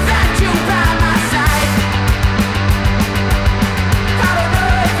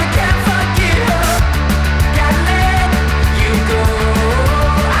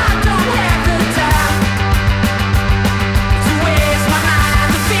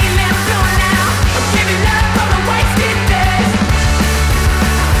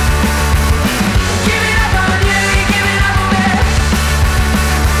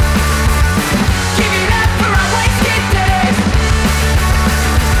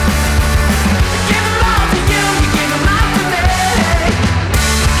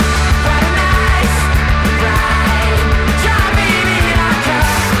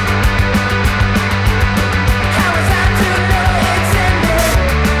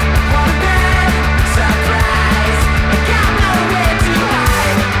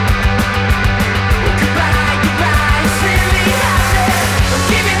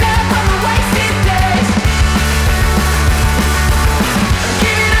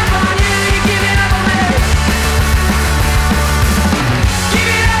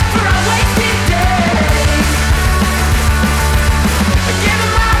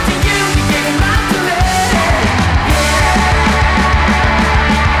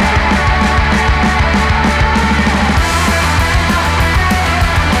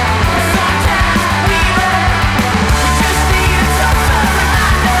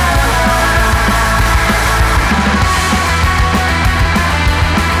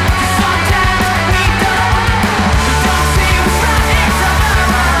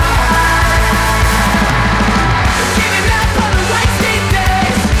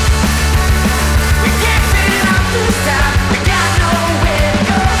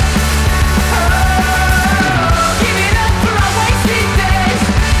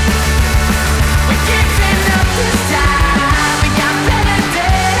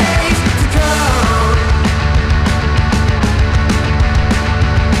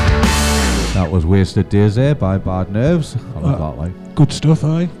was Wasted Days there by Bad Nerves. I love that, like. Good stuff,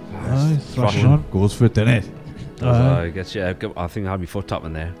 aye. Aye, thrashing on. Goes for it, didn't it? Gets you, I think I had my foot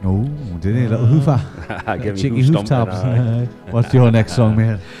tapping there. Oh, did he? Little hoofer. Give me Cheeky hoof hoof stomping, taps. What's your next song,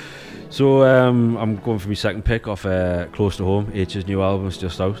 mate? So I'm going for my second pick off Close to Home. H's new album is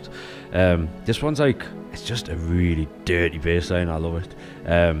just out. This one's like, it's just a really dirty bass line. I love it.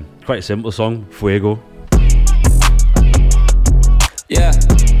 Quite a simple song, Fuego. Yeah.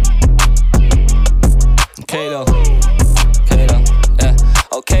 Okay though. Okay though. Yeah.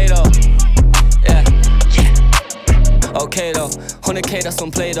 Okay though. Yeah. Okay though. 100k that's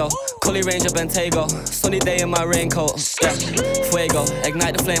on play though. Cully Ranger Bentaygo. Sunny day in my raincoat. Yeah. Fuego.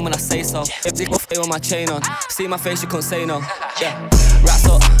 Ignite the flame when I say so. If they go with my chain on. See my face, you can't say no. Yeah. Rats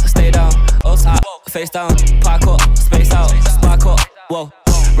up, stay down. Outside, face down. Park up, space out. Spark up. Whoa.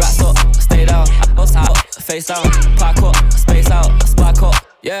 Rats up, stay down. Outside, face down. Park up, space out. Spark up.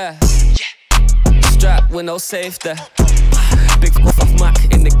 Yeah. Strap with no safety. Big off Mac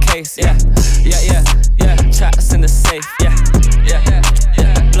in the case. Yeah. Chats in the safe. Yeah.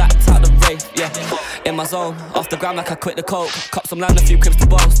 Blacked out the rave. Yeah. In my zone, off the ground like I quit the coke. Cop some land, a few cribs to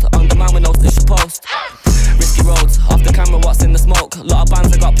boast. On demand with no stitch post. Risky roads, off the camera, what's in the smoke? Lot of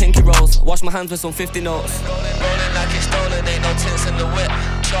bands, I got pinky rolls. Wash my hands with some 50 notes. Rolling like it's stolen, ain't no tints in the whip.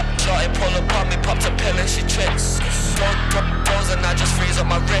 Shot it, pull up on me, popped a pill and she tricks. Drop and I just freeze up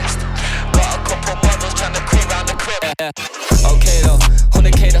my wrist. Got a couple models trying to creep round the crib. Yeah. Okay though,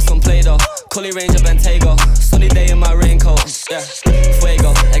 100k that's on play though. Cully Ranger Bentaygo. Sunny day in my raincoat. Yeah.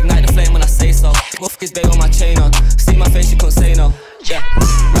 Fuego, ignite the flame when I say so. Wolf his babe on my chain on. See my face, you can't say no. Yeah.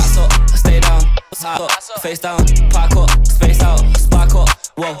 Rats up, stay down. Up, face down. Park up, space out. Spark up.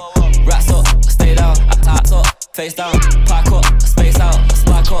 Whoa. Rats up, stay down. Rats up, face down. Park up, space out.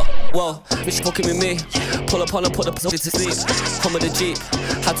 Spark up. Whoa. Bitch fucking with me. Pull up on her, put the pussy to sleep. Come with the Jeep.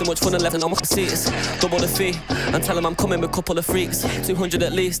 Had too much fun and left and on my seats. Double the fee. And tell them I'm coming with a couple of freaks. 200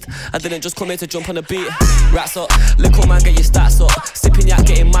 at least. I didn't just come here to jump on the beat. Rats up. Little man, get your stats up. Sipping yak,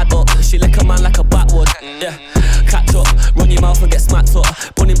 getting mad up. She lick a man like a backwood. Yeah. Catch up. Run your mouth and get smacked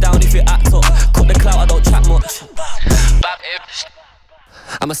up. Bun him down if you act up. Cut the clout, I don't chat much.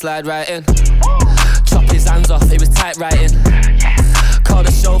 I'ma slide right in. Chop his hands off, it was tight writing. Call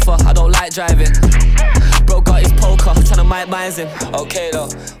the chauffeur, I don't like driving. Bro got his poker, tryna mic minds him. Okay though,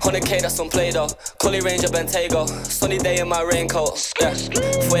 100k that's on play though. Cully Ranger Bentaygo. Sunny day in my raincoat. Yeah.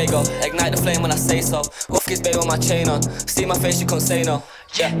 Fuego, ignite the flame when I say so. Wolf his babe on my chain on. See my face, you can't say no.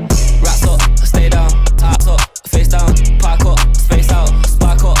 Yeah. Rats up, stay down. Tarts up, face down. Park up, space out.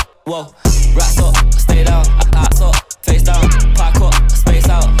 Spark up. Whoa. Rats up, stay down. Tarts up, face down. Park up, space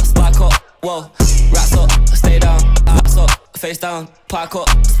out. Spark up. Whoa. Rats up, stay down. Tarts up, face down. Park up,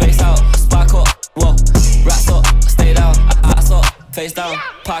 space out. Spark up. Whoa. Rats up, stay down. Tarts up, face down.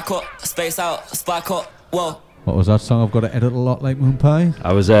 Park up, space out. Spark up. Whoa. What was that song? I've got to edit a lot like Moonpie.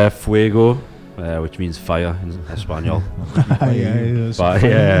 I was Fuego, which means fire in Espanol.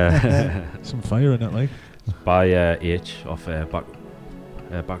 Some fire in it, like. By H off Back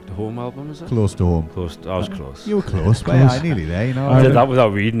to Home album, is it? Close to Home. I was close. You were close, but yeah, nearly there, you know. I did that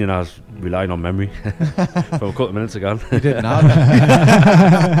without reading, and I was relying on memory from a couple of minutes ago. You didn't have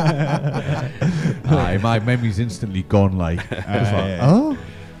Aye, my memory's instantly gone, like, oh?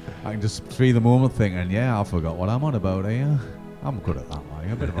 I can just free the moment thing, and I forgot what I'm on about here. I'm good at that,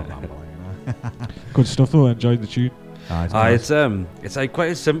 like, a bit of a rambler, you know. Good stuff though, I enjoyed the tune. It's like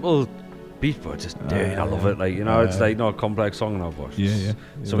quite a simple beat, but just dirty. I love it. Like, you know, it's like not a complex song now, but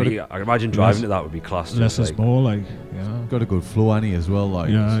so I can imagine driving to that would be class. Less is more, like, got a good flow, Annie, as well. Like,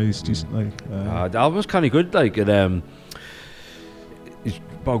 he's decent. Like, the album's kind of good. Like, it's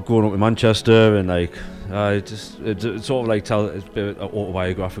about growing up in Manchester, and like, it's sort of like it's a bit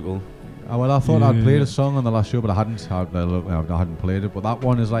autobiographical. Well, I thought I'd played a song on the last show, but I hadn't. I hadn't played it. But that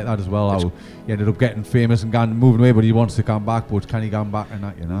one is like that as well. How he ended up getting famous and moving away, but he wants to come back. But can he come back and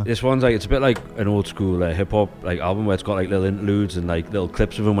that? You know. This one's like, it's a bit like an old school hip hop like album where it's got like little interludes and like little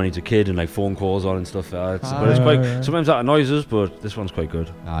clips of him when he's a kid and like phone calls on and stuff. But it's quite sometimes that annoys us, but this one's quite good.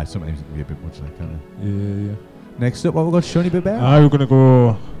 Sometimes it can be a bit much like, can't it? Yeah. Next up, what we got, Shawnee Bibber? We're gonna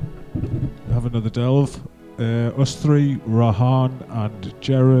go have another delve. Us three, Rahan and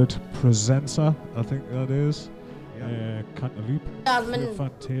Jared Presenter, I think that is. Cantaloupe.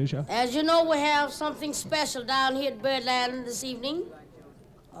 Fantasia. As you know, we have something special down here at Birdland this evening.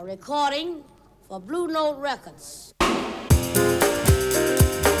 A recording for Blue Note Records.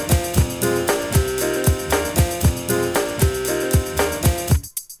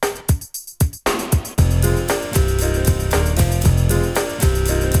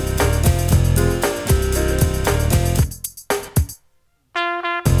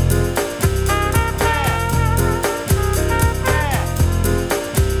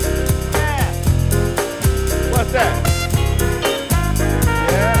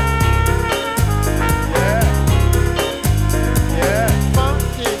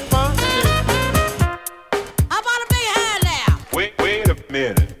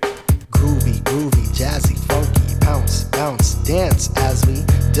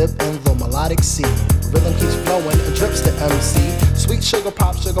 melodic sea. Rhythm keeps flowing and drips to MC. Sweet sugar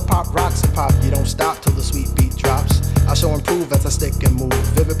pop, rocks and pop. You don't stop till the sweet beat drops. I shall improve as I stick and move.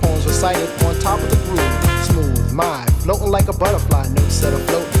 Vivid poems recited on top of the groove. Smooth mind, floating like a butterfly. Notes set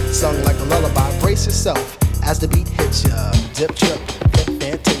afloat, sung like a lullaby. Brace yourself as the beat hits ya. Dip, trip, hip,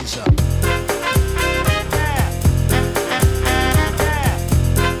 fantasia.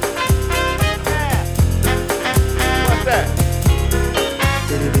 What's that?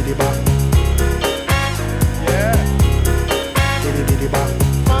 Diddy diddy bop. Yeah. Diddy diddy bop.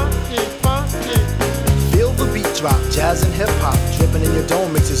 Funky, funky. Feel the beat drop, jazz and hip hop. Dripping in your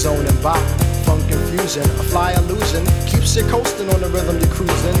dome makes your zone and bop. Funk infusion, a fly illusion. Keeps you coasting on the rhythm you're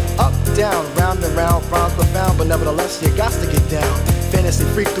cruising. Up, down, round and round, rhymes profound, but nevertheless you got to get down. Fantasy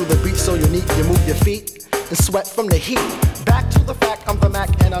freak through the beat so unique, you move your feet and sweat from the heat. Back to the fact, I'm the Mac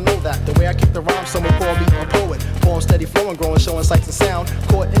and I know that. The way I kick the rhyme, someone call me a poet. Poem steady flowing, growing, showing sights and sound.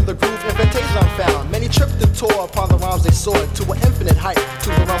 Caught in the groove, invitation I'm found. Many tripped and tore upon the rhymes they soared to an infinite height, to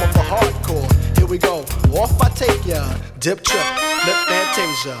the realm of the hardcore. Here we go, off I take ya. Dip, trip, lip,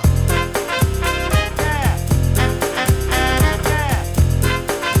 fantasia.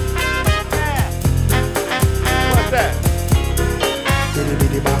 What's that? Diddy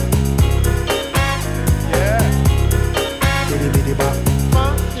diddy bop. Yeah. Diddy diddy bop.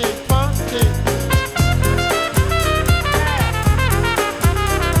 Funky, funky.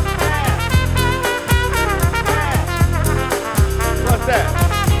 What's that?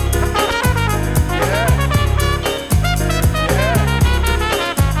 Yeah. Yeah.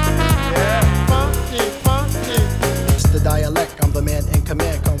 Yeah. Funky, funky. It's the dialect, I'm the man in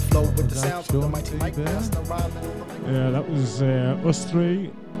command. Come flow with the sounds of the mighty mic. That's the rhyme. Yeah, that was us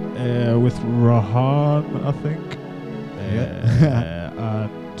three with Rahan, I think. And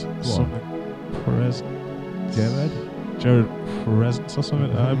something present. Jared Presence or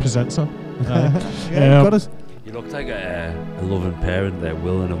something. Presenter. Yeah, got us. You look like a loving parent there,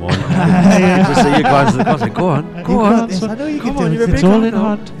 willing him on. Just see you glance at the glass and go on, son. I know you Come can on, do you're a it. big It's all man in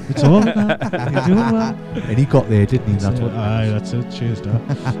now. hand. It's all in hand. You're doing well. And he got there, didn't he? That's what. Aye, that's it. Cheers, Dad.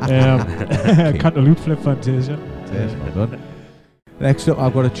 Cantaloupe Flip Fantasia. Yes, well done. Next up,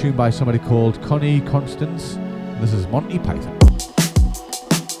 I've got a tune by somebody called Connie Constance. This is Monty Python.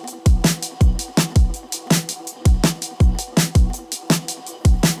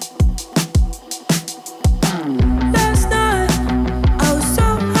 Last night, I was so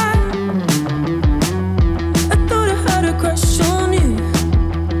high. I thought I had a crush on you.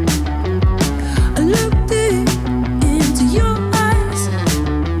 I looked deep into your eyes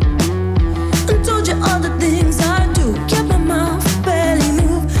and told you all the things I do. Kept my mouth barely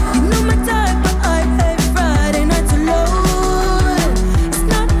move. You know my type, but I hate Friday nights alone.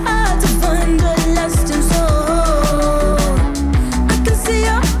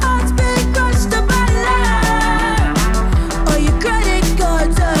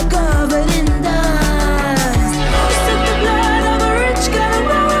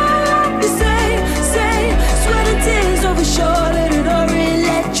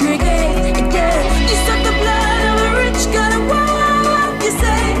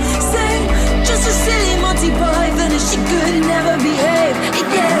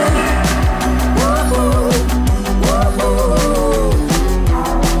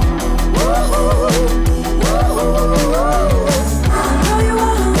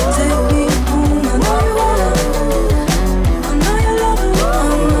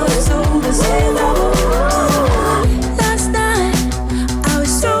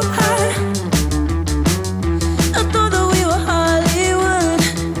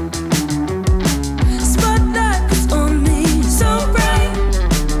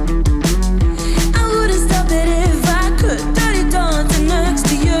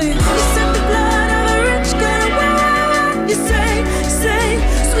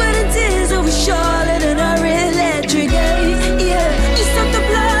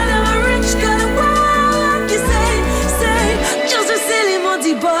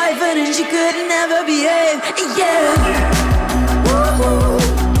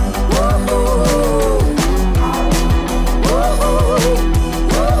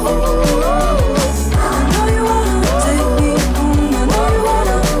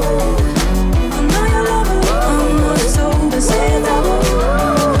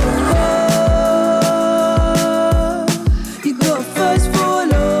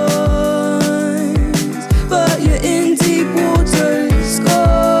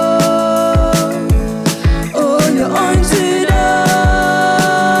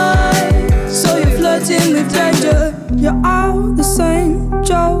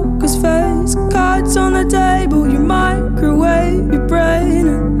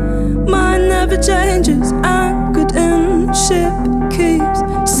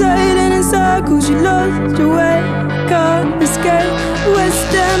 cause you lost your way. Can't escape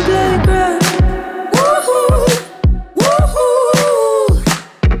Western playground. Woohoo, woohoo,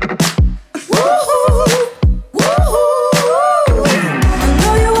 woohoo, woohoo. I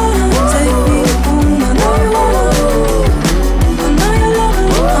know you wanna take me home. I know you wanna. I know you love it.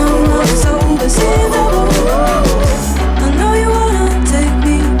 I'm not sober, see double. I know you wanna take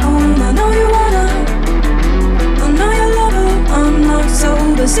me home. I know you wanna. I know you love it. I'm not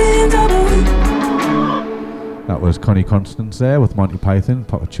sober, see double. That was Connie Constance there with Monty Python.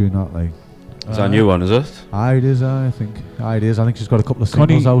 Pop a tune out like. Is that a new one, is it? Aye, it is, I think. Aye, it is. I think she's got a couple of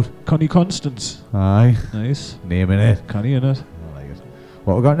singles out. Connie Constance. Aye. Nice. Naming it. Connie in it. I like it.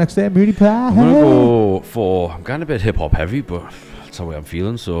 What we got next there, Moody Pie? I'm going to go for... I'm going a bit hip-hop heavy, but that's the way I'm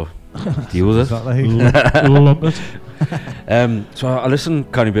feeling, so deal with it. Lump it. So I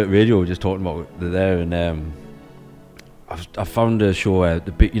listened kind of a bit of radio, just talking about there, and I found a show,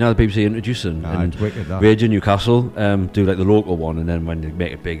 the BBC Introducing, and wicked, Radio Newcastle do like the local one, and then when they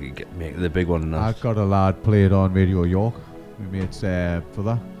make it big, you make the big one. And I've got a lad played on Radio York. My mate's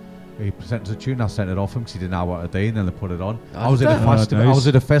brother. He sent us a tune. I sent it off him because he didn't know what to do, and then they put it on. I was at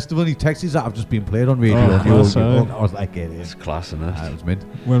a festival. He texted that I've just been played on Radio. I was like, it is class, isn't it? It was mint.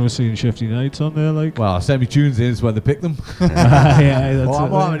 When we're seeing Shifty Nights on there, like. Well, I sent me tunes in is when they pick them. Yeah, that's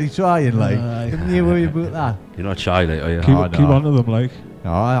I'm already trying, like. Can you worry about that? You're not shy, like, are you? Keep on to them, like.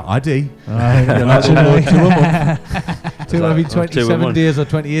 No, I do. Two every 27 days or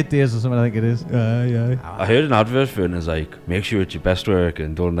 28 days or something, I think it is. Yeah. I heard an advert for it and it's like, make sure it's your best work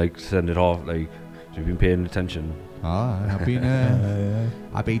and don't like send it off, like, so you've been paying attention. I've been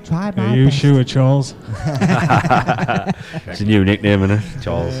trying my Are you best. sure, Charles? It's a new nickname, isn't it?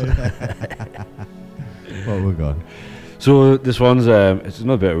 Charles. What we got? So this one's, it's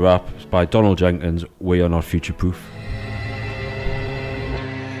another bit of rap. It's by Donald Jenkins, We Are Not Future Proof.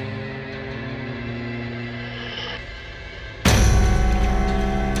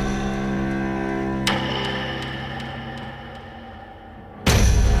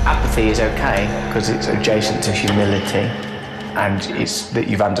 Apathy is okay because it's adjacent to humility, and it's that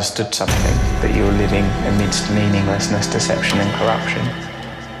you've understood something, that you're living amidst meaninglessness, deception and corruption.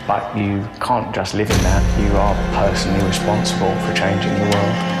 But you can't just live in that, you are personally responsible for changing the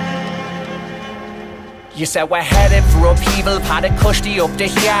world. You said we're headed for upheaval, had a cushy up to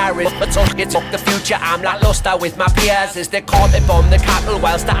here. It's up the future, I'm lackluster with my peers. As they carpet bomb the capital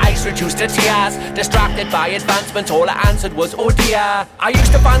whilst the ice reduced to tears. Distracted by advancement, all I answered was, oh dear. I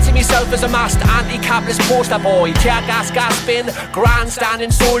used to fancy myself as a masked anti-capitalist poster boy. Tear gas gasping,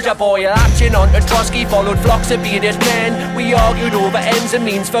 grandstanding soldier boy. Latching on to Trotsky, followed flocks of bearded men. We argued over ends and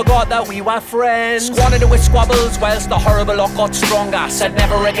means, forgot that we were friends. Squandered with squabbles whilst the horrible lot got stronger. Said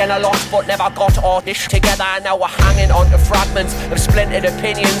never again I lost, but never got our ish together. Now we're hanging on to fragments of splintered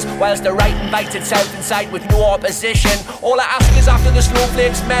opinions, whilst the right invites itself inside with no opposition. All I ask is after the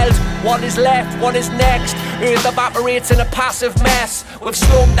snowflakes melt, what is left, what is next? Earth evaporates in a passive mess. We've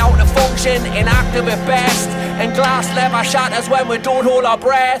slowed down to function, inactive at best, and glass never shatters when we don't hold our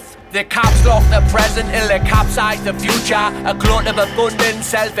breath. The caps lock the present till they capsize the future. A glut of abundant,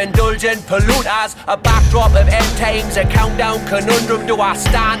 self-indulgent polluters. A backdrop of end times, a countdown conundrum. Do I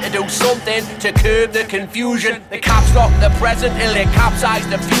stand to do something to curb the confusion? The caps lock the present till they capsize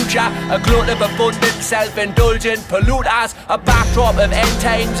the future. A glut of abundant, self-indulgent polluters. A backdrop of end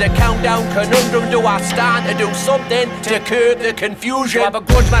times, a countdown conundrum. Do I stand to do something to curb the confusion? I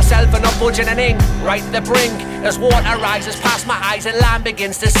begrudge myself for not budging an ink, right at the brink. As water rises past my eyes and land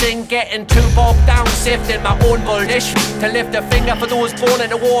begins to sing. Getting too bogged down, sifting my own bullish. To lift a finger for those born in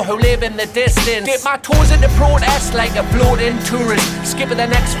the war who live in the distance. Dip my toes into protest like a floating tourist. Skipping the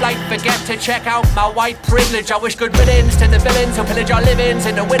next flight, forget to check out my white privilege. I wish good riddance to the villains who pillage our livings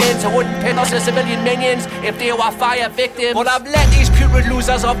and the winnings who wouldn't pit us as civilian minions if they were fire victims. But I've let these putrid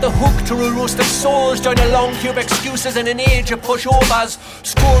losers off the hook to a roast of souls. Join a long queue of excuses in an age of pushovers.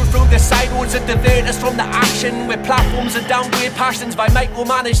 Scroll through the side roads that divert us from the action, with platforms and downgrade passions by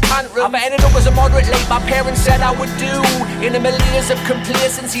micromanaged tantrums. I've ended up as a moderate like my parents said I would do. In a malaise of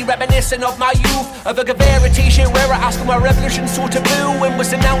complacency, reminiscent of my youth. Of a Guevara t-shirt where I asked my revolution so taboo, and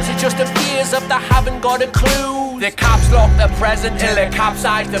was announced it's just the fears of the haven't got a clue. The caps lock the present till they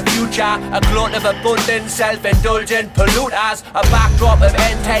capsize the future. A glut of abundant, self-indulgent polluters. A backdrop of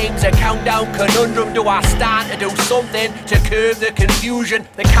end times, a countdown conundrum. Do I stand to do something to curb the confusion?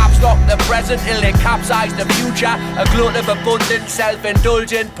 The caps lock the present till they capsize the future. A glut of abundant,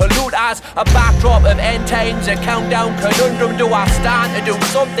 self-indulgent polluters. A backdrop of end times, a countdown conundrum. Do I stand to do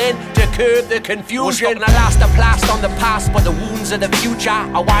something to curb the confusion. And I last a blast on the past, but the wounds of the future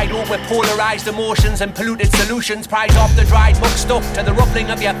are wide open with polarized emotions and polluted solutions. Prize off the dried muck stuff to the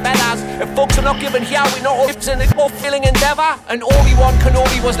ruffling of your feathers. If folks are not given here, we know it's in a fulfilling endeavour. And Obi-Wan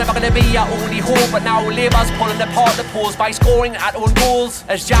Kenobi was never gonna be your only hope, but now Labour's pulling apart the polls by scoring at own goals.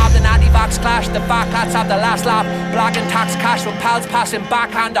 As Jab and anti-vax clash, the fat cats have the last laugh. Black and tax cash from pals passing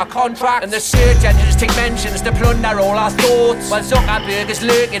backhand our contract. And the search engines take mentions to plunder all our thoughts, while Zuckerberg is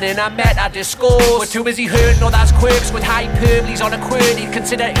lurking in a meta discourse. We're too busy hurting others' quirks with hyperboles on a QWERTY.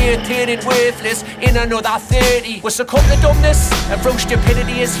 Consider irritating worthless in another 30. We're succumb to dumbness and through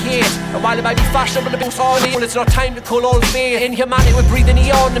stupidity is hate. And while it might be fashionable to be sorry, it's not time to call all faith. In humanity we're breathing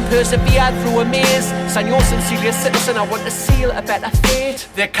eon and persevered through a maze. Sign your sincerely citizen, I want to seal a better fate.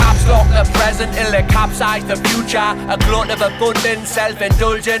 The caps lock the present, ill they capsize the future. A glut of abundance,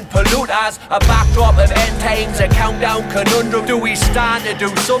 self-indulgent polluters. A backdrop of end times, a countdown conundrum. Do we stand to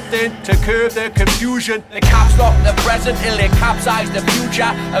do something to curb the confusion? The caps lock the present, ill they capsize the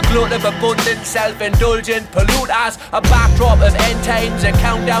future. A glut of abundance, self-indulgent polluters. A backdrop of end times, a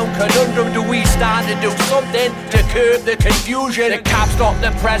countdown conundrum. Do we stand to do something to curb the confusion? The caps lock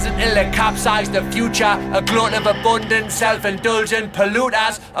the present, ill they capsize the future. A glut of abundance, self-indulgent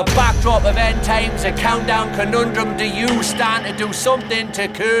polluters. A backdrop of end times, a countdown conundrum. Do you stand to do something to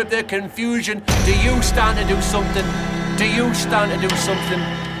curb the confusion? Do you stand to do something? Do you stand to do something?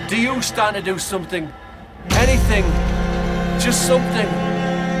 Do you stand to do something? Anything, just something,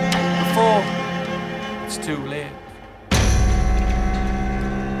 before it's too late.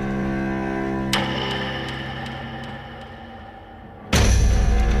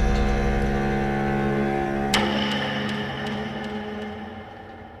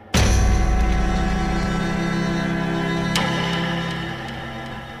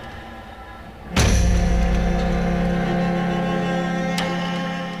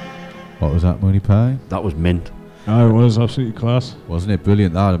 What was that, Moonpie? That was mint. Oh, it was absolutely class. Wasn't it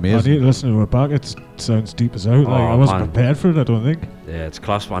brilliant? That amazing. I need to listen to it back. It sounds deep as out. Like I wasn't prepared for it, I don't think. Yeah, it's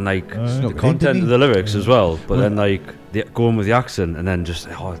class, man. Like the content of the lyrics as well, but then like going with the accent and then just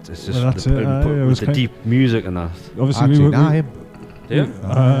it's just Well, that's it, with the deep music and that. Obviously,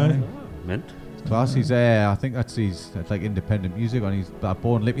 Mint. Class. He's I think that's like independent music on his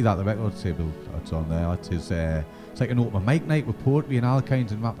Born Lippy, that the record label that's on there. That's his. It's like an open mic night with poetry and all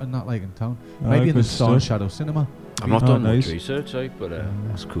kinds and rapping that like in town. Maybe in the Star Shadow Cinema. I've not done much research, like, but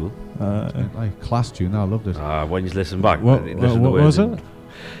that's cool. Like class tune, I loved it. When you listen back, what was it?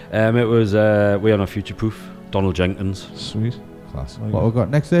 It was We Are Not Future Proof, Donald Jenkins. Sweet. Class. What we got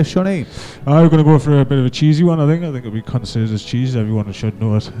next there, Shawnee? We're going to go for a bit of a cheesy one, I think. I think it'll be considered as cheesy. Everyone should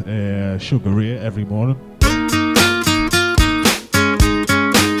know it. Sugar Ray, Every Morning.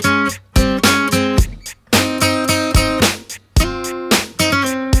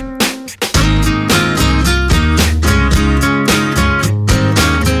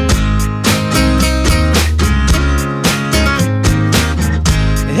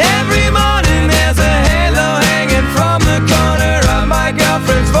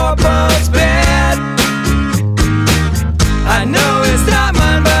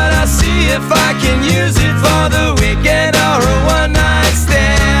 If I can use it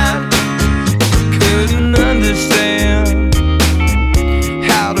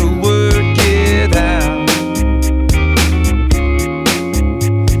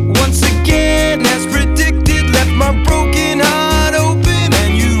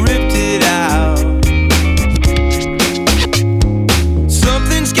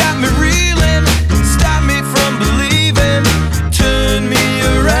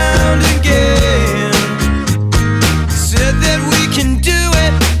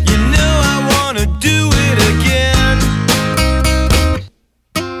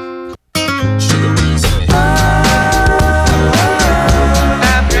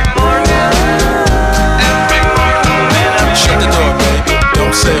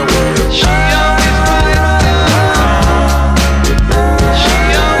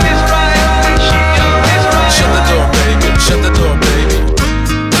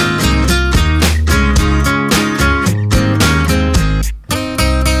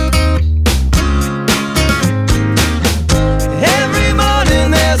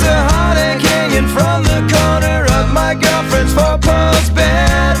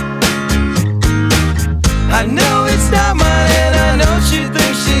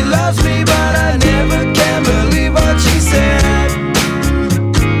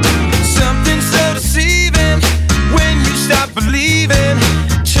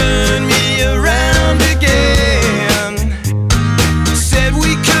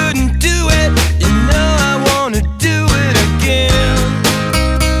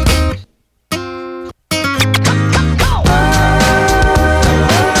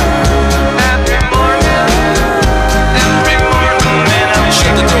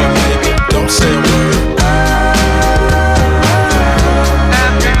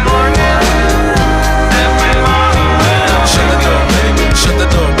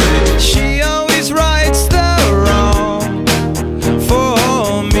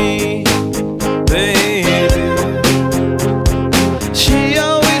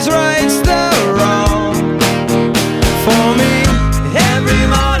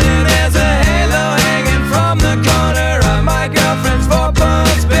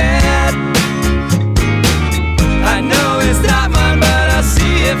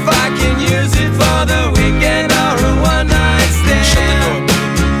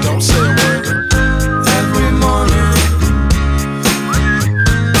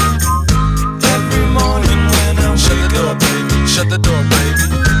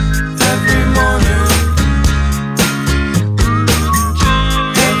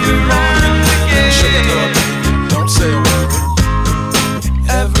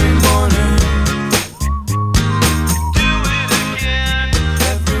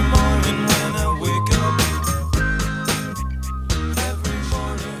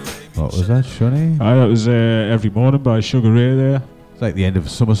was that, Shunny? That was Every Morning by Sugar Ray there. It's like the end of a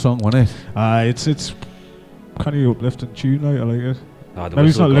summer song, wasn't it? It's kind of uplifting tune, like, I like it. The Maybe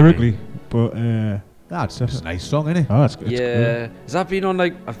it's whistle not got me. lyrically, but that's a nice song, isn't it? Oh, it's good. Yeah, has that been on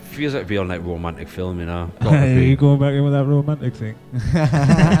like? It feels like it'd be on like romantic film, you know. You going back in with that romantic thing?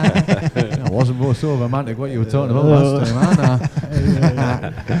 I wasn't more so romantic what you were talking about last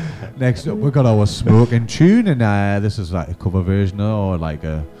time, Next up, we've got our Smoking Tune, and this is like a cover version or like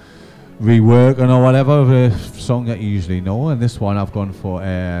a reworking or whatever of a song that you usually know. And this one I've gone for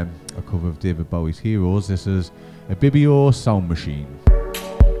a cover of David Bowie's Heroes. This is a Bibio Sound Machine.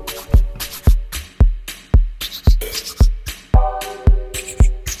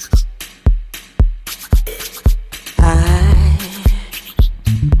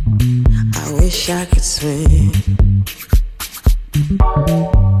 I wish I could swim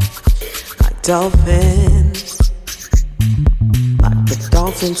like dolphins, like the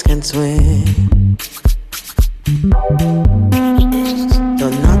dolphins can swim. Though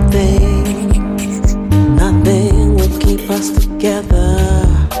nothing will keep us together.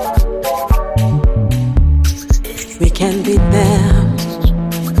 We can be them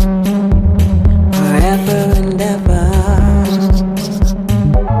forever and ever.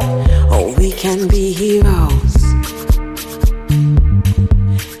 Oh, we can be heroes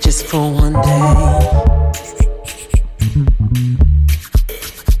just for one day.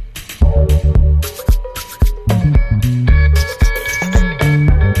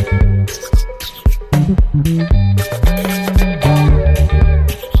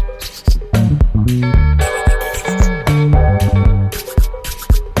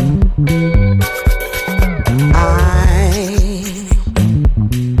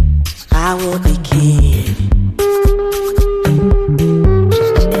 I will be king,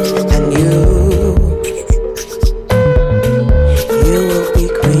 and you will be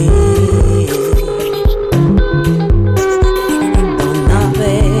queen. Though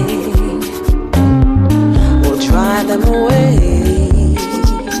nothing will drive them away,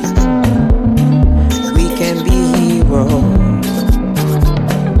 we can be heroes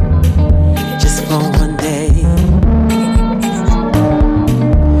just for one day.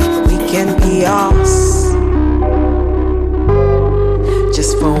 Can be us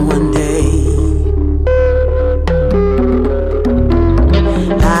just for one day.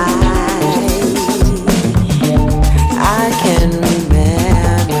 I can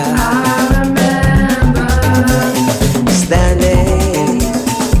remember standing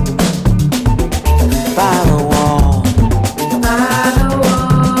by the wall,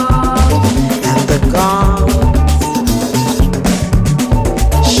 and the guards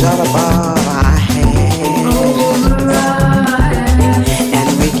shut above our heads, and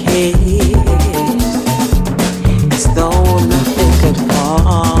we kissed as though nothing could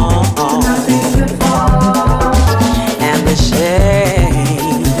fall, and the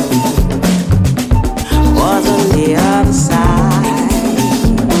shame was on the other side.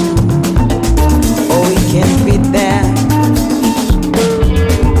 Oh, we can be there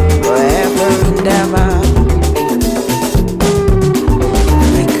forever and ever.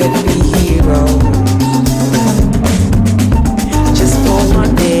 Could be heroes just for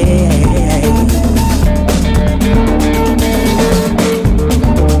one day.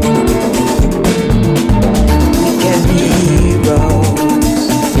 We can be heroes.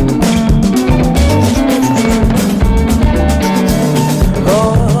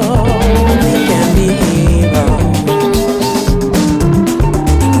 Oh, we can be heroes.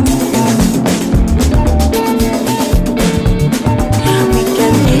 We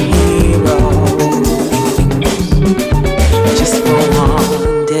can be heroes just for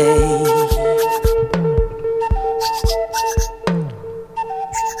one day.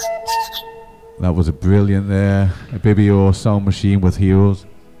 That was a brilliant there. A Bibio Sound Machine with Heroes.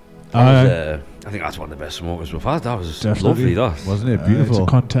 I think that's one of the best smokers we've had. That was Definitely. lovely, that. Wasn't it beautiful? It's a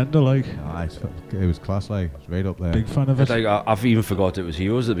contender, like. It was class, like. It's right up there. Big fan of it. Like, I've even forgot it was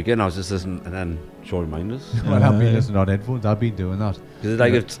Heroes at the beginning. I was just listening and then Shaun reminders. Well, I've been listening on headphones. I've been doing that. Because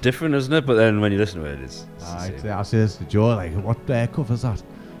like it's different, isn't it? But then when you listen to it, it's the same. I says to Jo, like, what cover's that?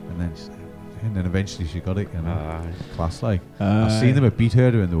 And then eventually she got it, you know. Class, like. I've seen them at Beat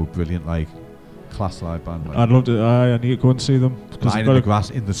Herder and they were brilliant, like. Class live band. Like. I'd love to. I need to go and see them. Lying in the grass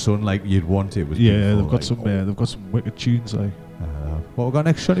in the sun, like you'd want it. Was yeah, beautiful, they've got some wicked tunes, like. What we got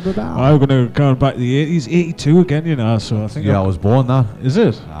next, Shotty Babao? I'm gonna go back to the 80s, 82 again, you know. So I think. Yeah, I was born that. Is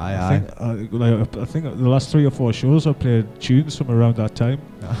it? Aye. I think the last 3 or 4 shows I played tunes from around that time.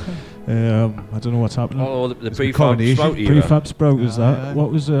 I don't know what's happening. Oh, the prefab sprout era. Prefab sprout is that? What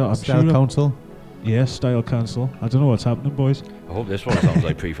was Style Council? Yeah, style cancel. I don't know what's happening, boys. I hope this one sounds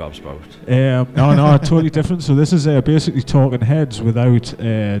like Prefab Sprout. No, totally different. So this is basically Talking Heads without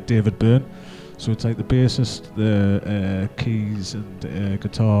David Byrne. So it's like the bassist, the keys and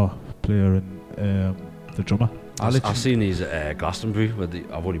guitar player and the drummer. I've seen these at Glastonbury.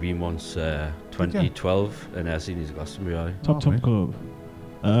 I've only been once, 2012, and I've seen these at Glastonbury. Top Club.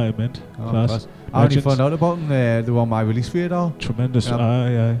 I meant class. I only found out about them. They were on my release radar. Tremendous.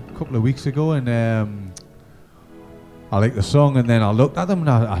 A couple of weeks ago, and I liked the song, and then I looked at them and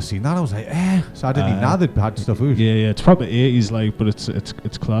I seen that. I was like, so I didn't even know they'd had stuff out. Yeah, it's probably 80s, like, but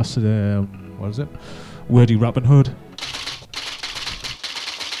it's class. What is it? Wordy Rapping Hood.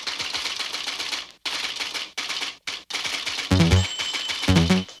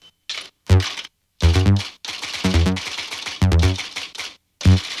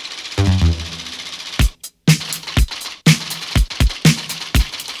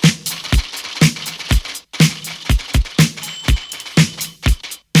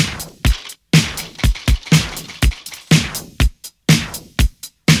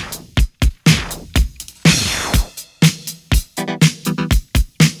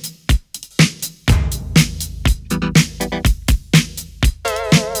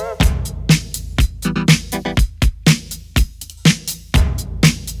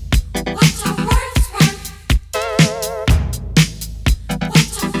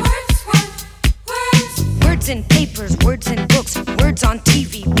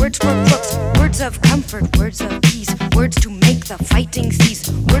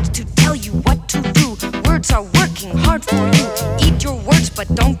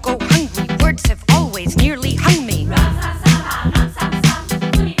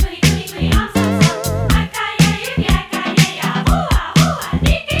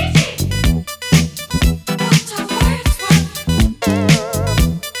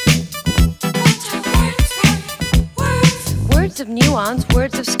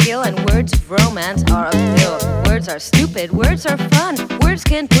 Words are fun, words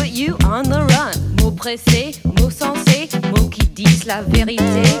can put you on the run. Mots pressés, mots sensés, mots qui disent la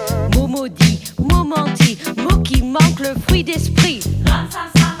vérité. Mots maudits, mots mentis, mots qui manquent le fruit d'esprit.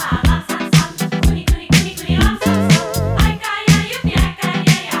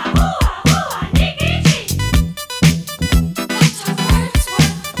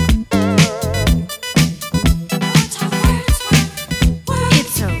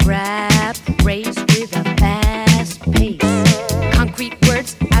 It's a rap race with a fast pace. Concrete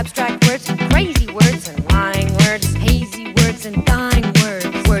words, abstract words, crazy words and lying words, hazy words and dying words,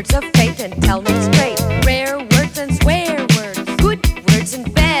 words of faith and tell me straight, rare words and swear words, good words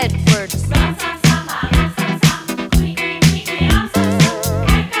and bad words,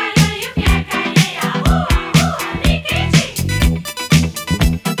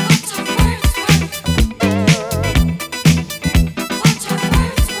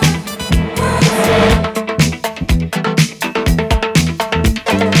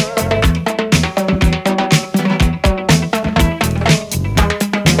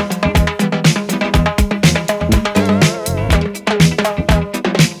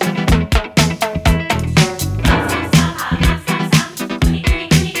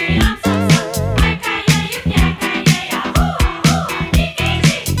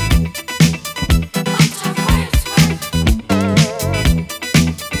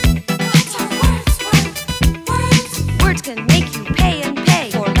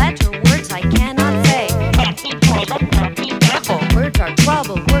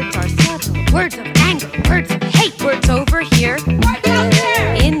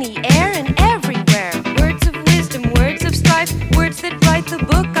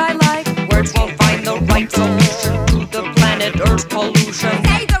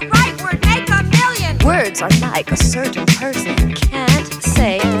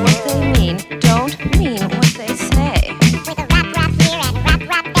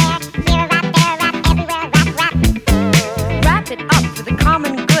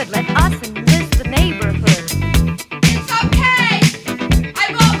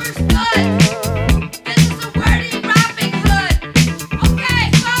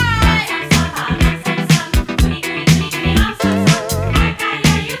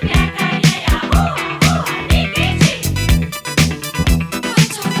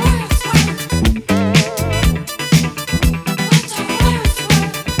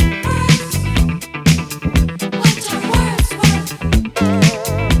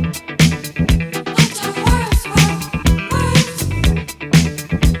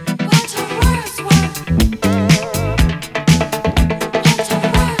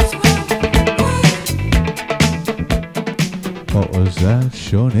 that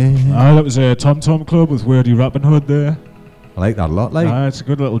Shawnee. That was a Tom Tom Club with Wordy Rapping Hood there. I like that a lot. Like, it's a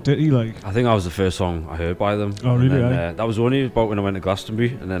good little ditty. Like, I think that was the first song I heard by them. Oh, really? And then, that was only about when I went to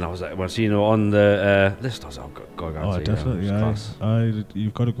Glastonbury, and then I was like, when I seen it on the list, I was like, oh, definitely.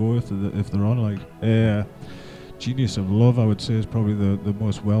 You've got to go if they're on. Like, Genius of Love, I would say, is probably the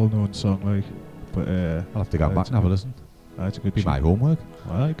most well-known song. Like, but I'll have to go back and have a listen. It's a good. Be my homework.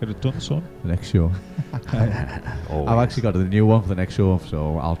 I could have done some. The next show. I've actually got the new one for the next show,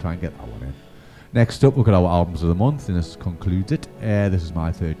 so I'll try and get that one in. Next up, we've got our albums of the month, and this concludes it. This is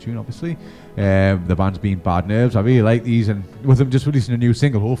my third tune, obviously. The band's been Bad Nerves. I really like these, and with them just releasing a new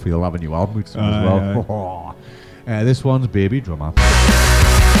single, hopefully they'll have a new album as well. This one's Baby Drummer.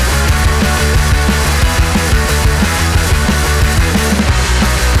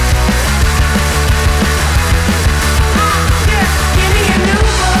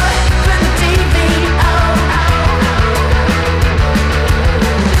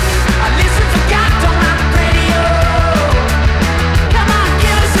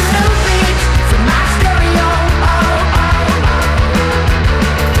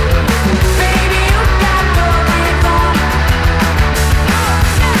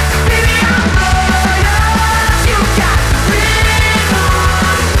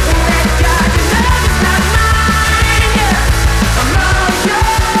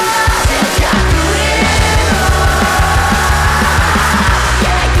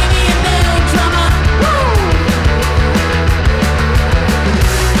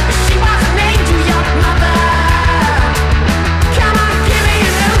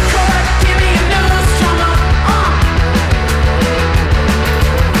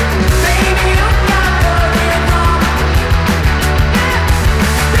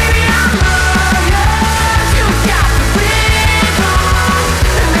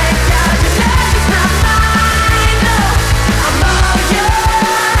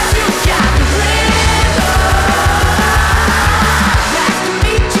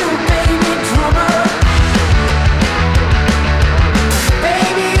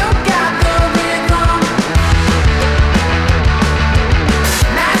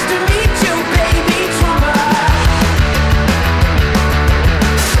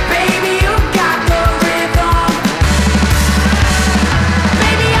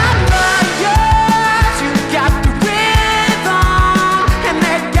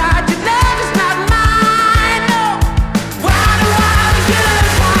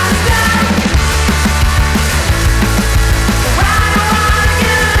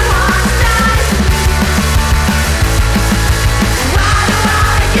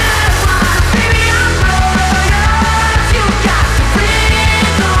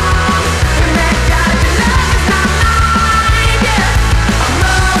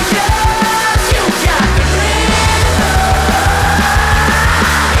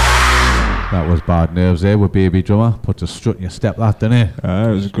 Bad Nerves there with Baby Drummer. Puts a strut in your step, that, didn't it?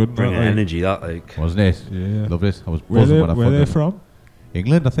 It was a good bringing energy, that, like. Wasn't it? Yeah. Loved it. I was buzzing when I Where are they from?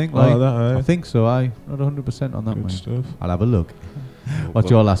 England, I think. Like, I think so. Not 100% on that one. Stuff. I'll have a look. What's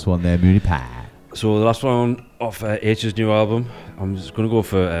your last one there, Moonpie? So the last one off H's new album, I'm just going to go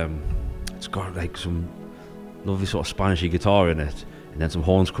for, it's got like some lovely sort of Spanishy guitar in it, and then some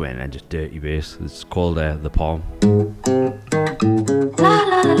horns come in, and then just dirty bass. It's called The Palm. La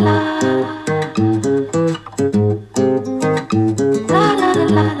la la la.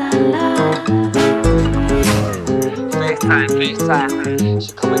 FaceTime,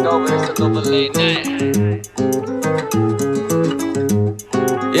 she's coming over, it's another late night.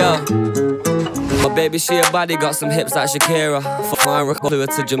 Yo, my baby, she a body, got some hips like Shakira. Fine, flew her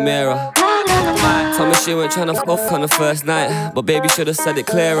to Jumeirah. Told me she weren't tryna fuck on the first night, but baby should've said it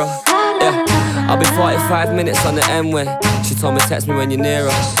clearer. Yeah, I'll be 45 minutes on the M-way. She told me text me when you're near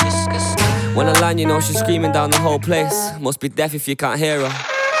her. When I land, you know she's screaming down the whole place. Must be deaf if you can't hear her.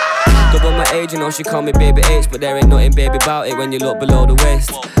 Double my age, you know she call me Baby H, but there ain't nothing baby about it when you look below the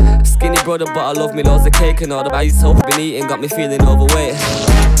waist. Skinny brother, but I love me loads of cake and all the bags I've been eating got me feeling overweight.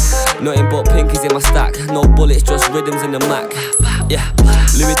 Nothing but pinkies in my stack, no bullets, just rhythms in the Mac. Yeah,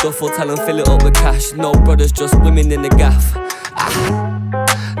 Louis Duffel, tell him fill it up with cash. No brothers, just women in the gaff.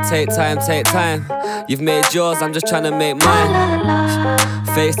 Take time. You've made yours, I'm just trying to make mine.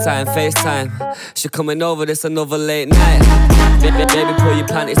 FaceTime. She coming over, this another late night. Baby, pull your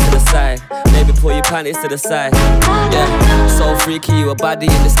panties to the side. Baby, pull your panties to the side. Yeah, so freaky, you a baddie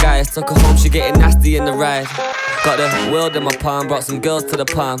in disguise. Took her home, she getting nasty in the ride. Got the world in my palm, brought some girls to the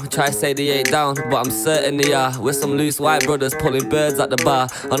palm. Try to say they ain't down, but I'm certain they are. With some loose white brothers pulling birds at the bar.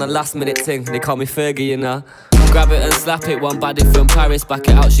 On a last minute thing, they call me Fergie, you know. Grab it and slap it, one body from Paris. Back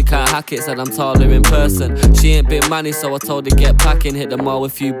it out, she can't hack it. Said I'm taller in person. She ain't been money, so I told her get packing. Hit the mall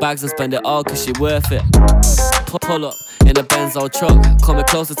with few bags and spend it all, cause she worth it. Pull up in a Benzo truck. Coming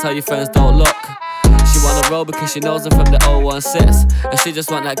closer, tell your friends don't look. She wanna roll because she knows I'm from the 016. And she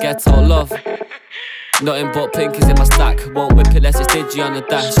just want that ghetto love. Nothing but pinkies in my stack. Won't whip it unless it's digi on the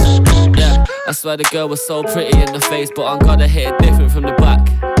dash. Yeah, I swear the girl was so pretty in the face, but I'm gonna hit it different from the back.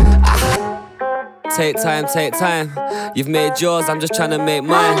 Take time, take time. You've made yours, I'm just trying to make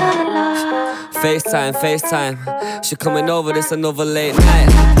mine. FaceTime, FaceTime. She coming over, this another late night.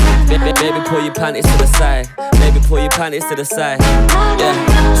 Baby, pull your panties to the side. Baby, pull your panties to the side.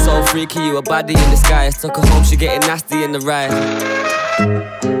 Yeah, so freaky, you a baddie in disguise. Took her home, she getting nasty in the ride.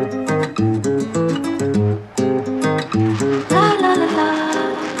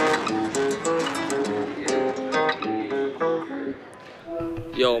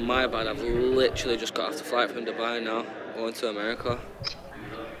 Yo, my bad, I've literally just got off the flight from Dubai now, going to America.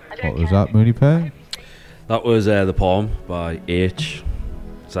 What was that, Moonpie? That was The Palm by H.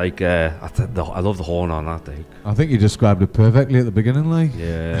 It's like, I love the horn on that thing. I think you described it perfectly at the beginning, like.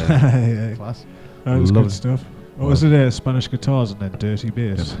 Yeah. Class. That was Love good it. stuff. What was it? Spanish guitars and then dirty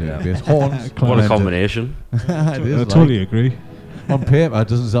bass. Yeah, bass. Horns. What a combination. It I is, totally agree. On paper, it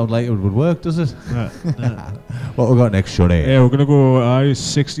doesn't sound like it would work, does it? Nah. What we got next, Shawnee? Yeah, we're gonna go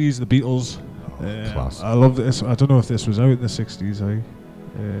 60s, the Beatles. Class. I love this. I don't know if this was out in the 60s.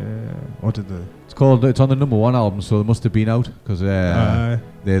 What did the? It's on the #1 album, so it must have been out because they're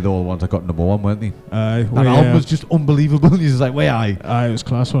the only ones that got #1, weren't they? That album was just unbelievable. You're just like, where it was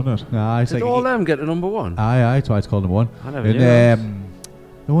class, wasn't it? It's Did like, all them get to #1? That's why it's called #1. I never knew that.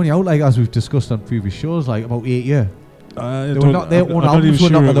 They're only out, like, as we've discussed on previous shows, like about 8 years. I'm Their not own even albums sure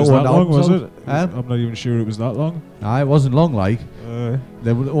were not it was their that own long, was albums. it? I'm not even sure it was that long. It wasn't long, like.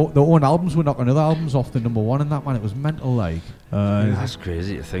 Their own albums were knocking other albums off the #1 and that, man. It was mental, like. That's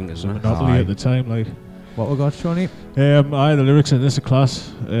crazy to think, isn't it? Monopoly at the time, like. What we got, Shawnee? The lyrics in this are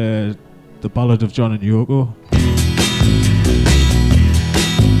class. The Ballad of John and Yoko.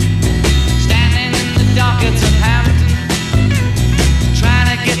 Standing in the dockets of Hampton,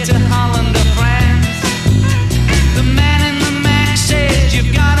 trying to get to Holland or France. The man in the Mac says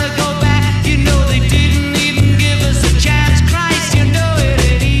you've gotta go back. You know they didn't even give us a chance. Christ, you know it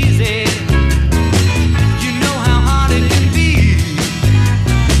ain't easy. You know how hard it can be.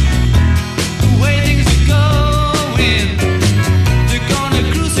 The way things are going, they're gonna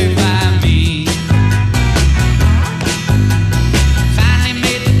crucify me.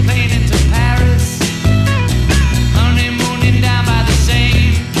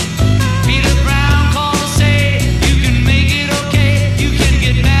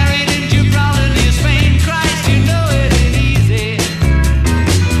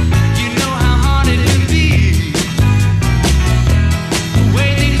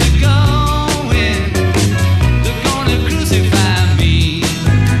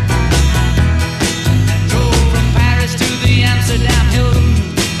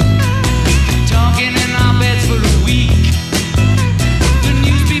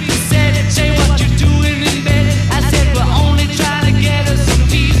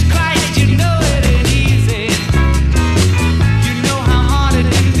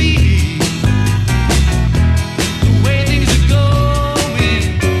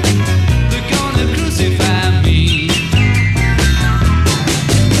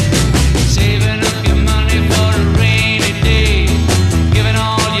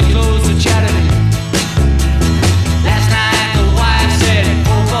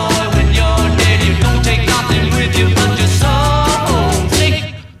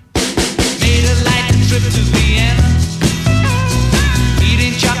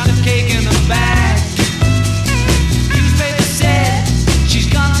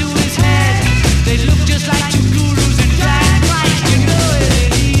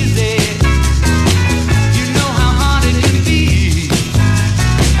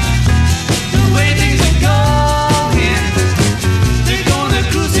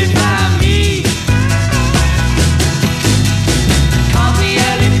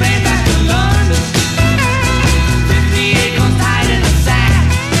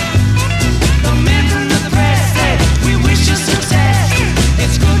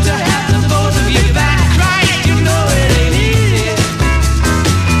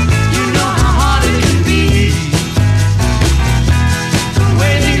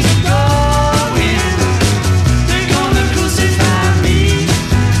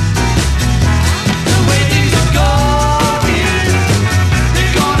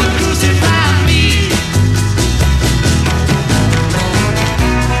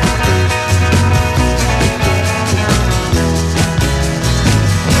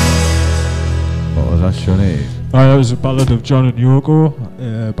 that, Shawnee? That was a ballad of John and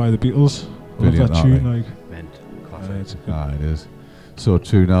Yoko by the Beatles. I love Brilliant, that tune. Like, It is. So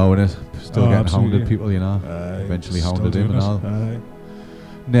true now, isn't it? Still getting absolutely. hounded people, you know. Eventually still hounded him doing and all. it. Aye.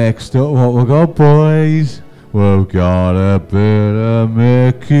 Next up, what we got, boys? We've got a bit of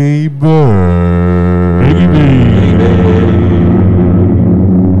Mickey Bird.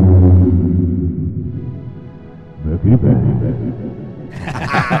 Mickey Bird.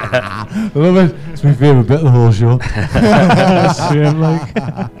 I love it. It's my favourite bit of the whole show. Same, like.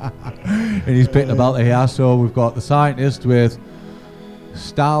 And he's pitting about here, so we've got the scientist with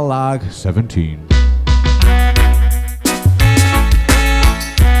Stalag 17.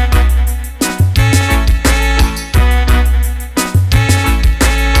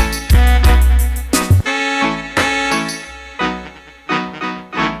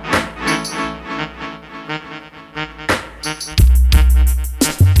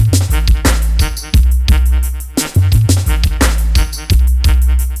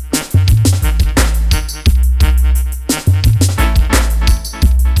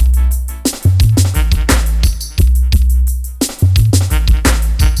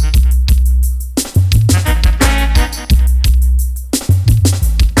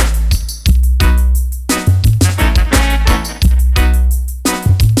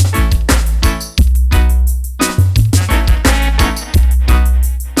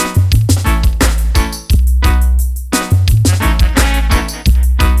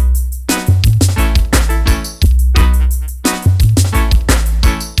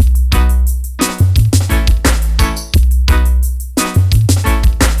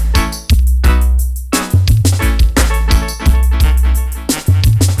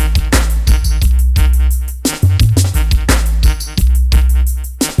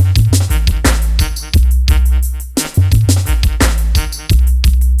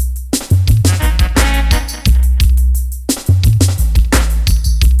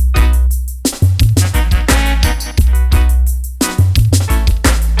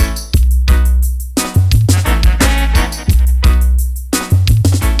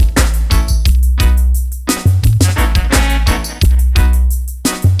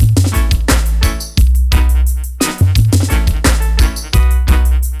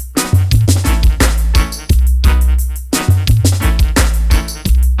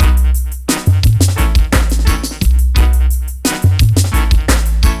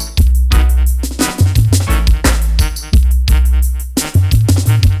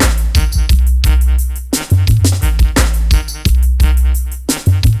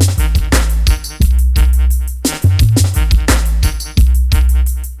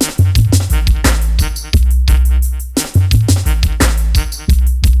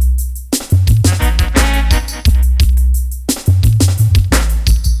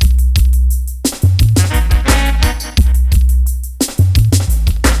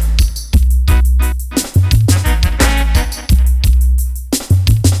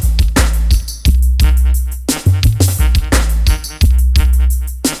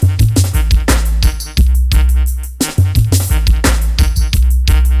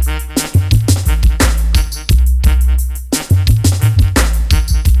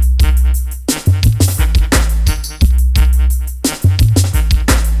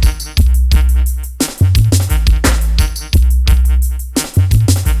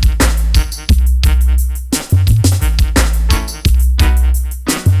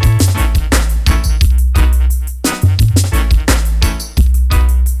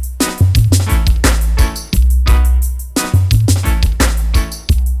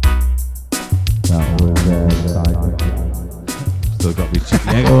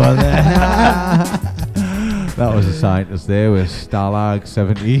 That was a scientist there with Stalag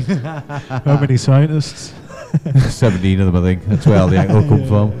 17. How many scientists? 17 of them, I think. That's where the echo come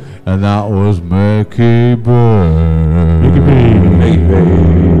from. And that was Mickey Bird. Mickey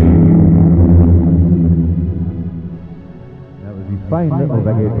That was his fine little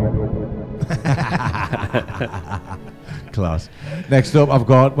reggae. Class. Next up, I've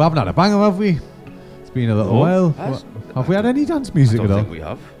got... We haven't had a banger, have we? It's been a little while. Have we had any dance music at all? I don't think we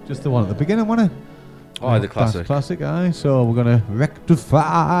have. Just the one at the beginning, wasn't it? Oh, the classic. Classic, aye. So we're going to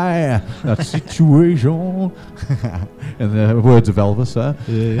rectify that situation. In the words of Elvis,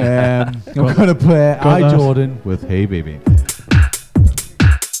 we're going to play I, Jordan with Hey Baby.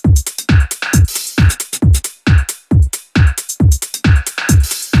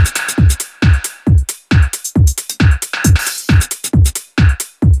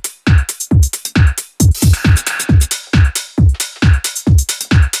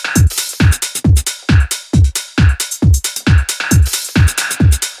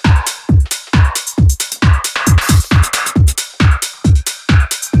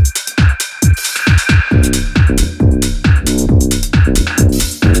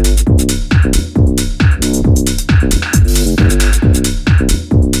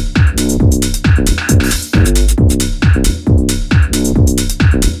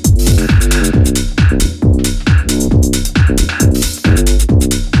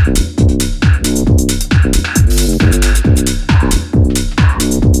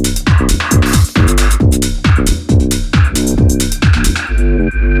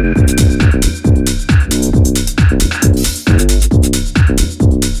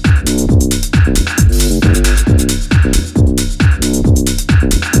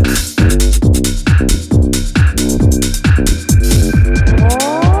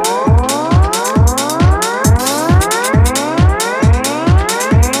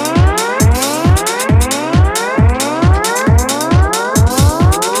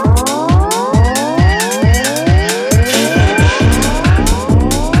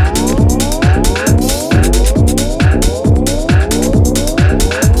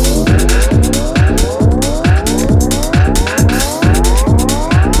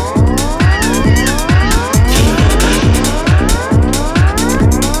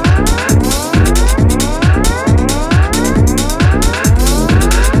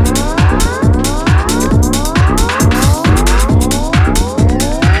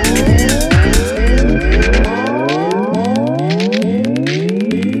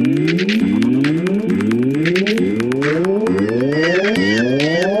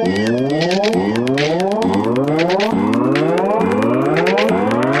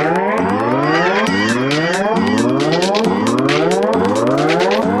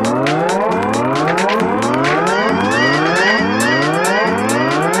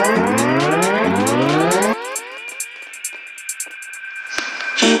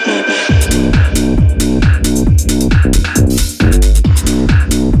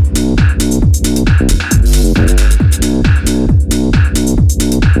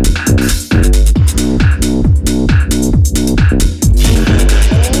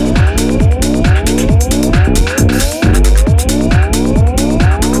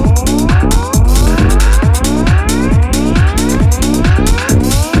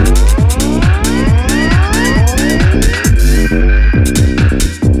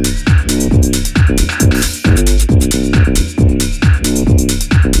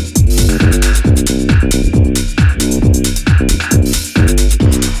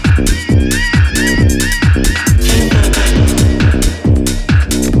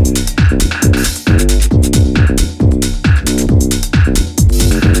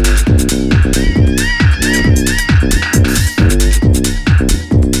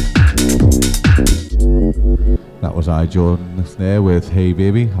 Jones there with Hey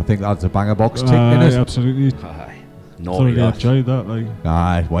Baby. I think that's a banger box tick, innit? Absolutely. Naughty Thoroughly enjoyed that, like.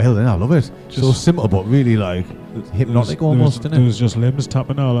 Aye, well then, I love it. So simple, but really like hypnotic almost, innit? There was just limbs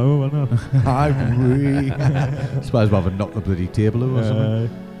tapping all over, wasn't it? I really. Suppose we haven't knocked the bloody table over or something.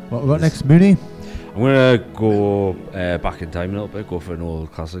 What we got next, Mooney? I'm gonna go back in time a little bit. Go for an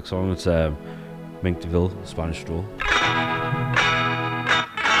old classic song. It's Mink DeVille, Spanish Stroll.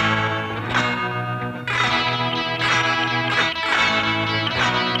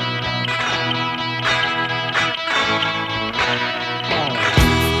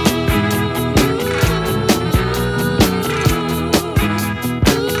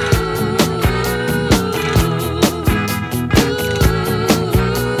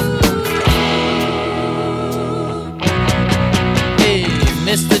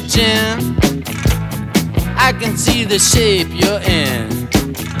 Mr. Jim, I can see the shape you're in.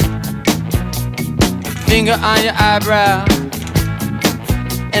 Finger on your eyebrow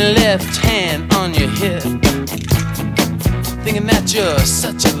and left hand on your hip. Thinking that you're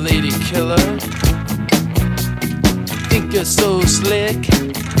such a lady killer. Think you're so slick.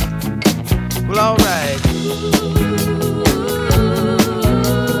 Well, alright.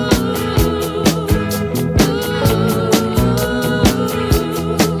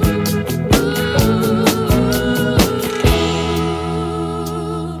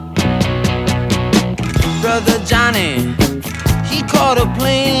 Brother Johnny, he caught a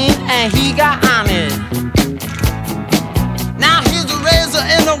plane and he got on it. Now he's a razor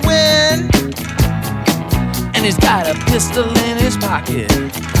in the wind and he's got a pistol in his pocket.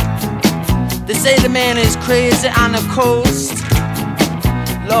 They say the man is crazy on the coast.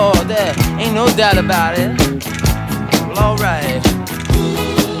 Lord, there ain't no doubt about it. Well, alright.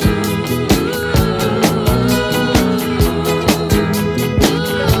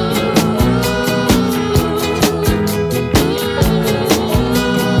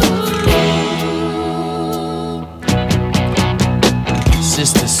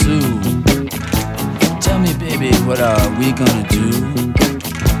 Sister Sue, tell me, baby, what are we gonna do?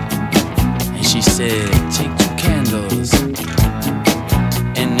 And she said, take 2 candles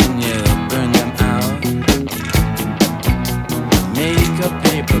and then you burn them out. Make a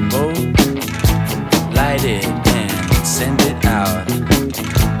paper boat, light it and send it out.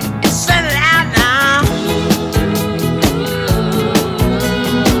 Send it out now.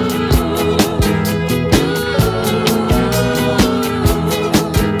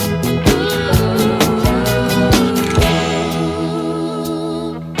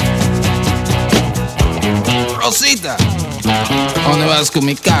 Rosita, ¿dónde vas con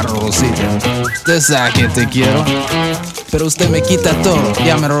mi carro, Rosita? Usted sabe que te quiero, pero usted me quita todo.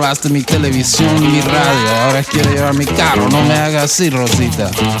 Ya me robaste mi televisión y mi radio. Ahora quiere llevar mi carro, no me haga así, Rosita.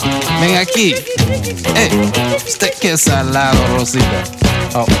 Ven aquí. Usted que es salado, Rosita.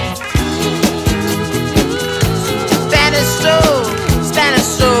 Oh. Spanish Stroll, Spanish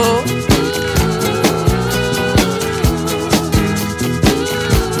Stroll.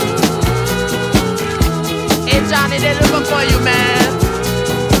 Johnny, they're looking for you, man.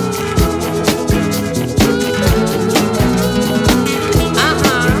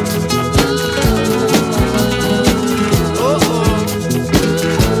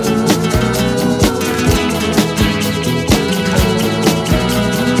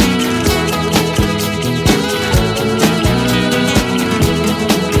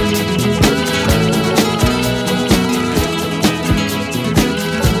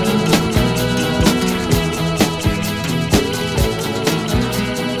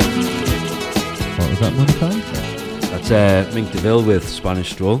 That's Mink DeVille with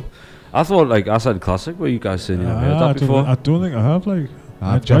Spanish Stroll. I thought, like, I said classic. Were you guys saying you never heard that before? I don't think I have, like.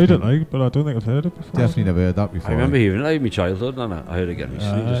 I enjoyed it, like, but I don't think I've heard it before. Definitely never heard that before. I remember hearing it like in my childhood, and I heard it again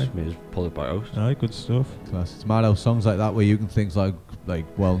recently. Aye. Just made us pull it back out. Aye, good stuff. Class. It's mad how songs like that where you can think like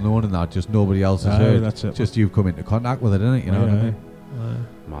well known and that just nobody else has Aye, heard. that's it. Just you've come into contact with it, innit? You know what I mean?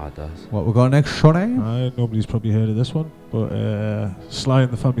 Mad that. What we got next, Shawnee? Nobody's probably heard of this one, but Sly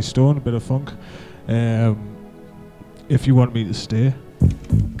and the Family Stone, a bit of funk. If You Want Me to Stay.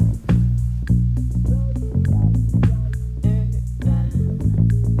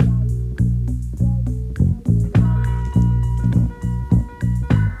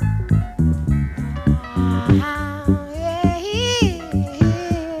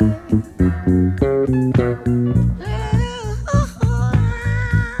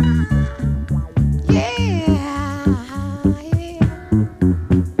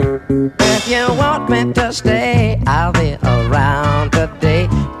 If you want me to stay, I'll be around today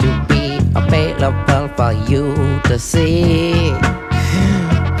to be available for you to see.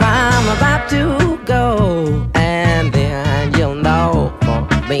 I'm about to go, and then you'll know for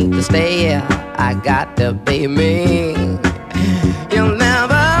me to stay, I got to be me. You'll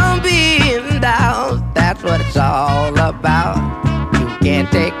never be in doubt, that's what it's all about. You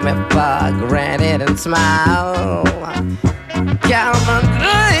can't take me for granted and smile. Calvin,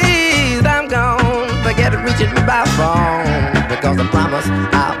 please, I'm gone. Forget reaching me by phone, because I promise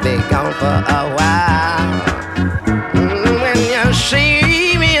I'll be gone for a while. When you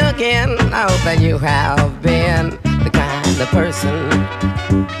see me again, I hope that you have been the kind of person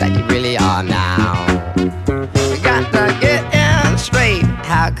that you really are now. Got to get in straight.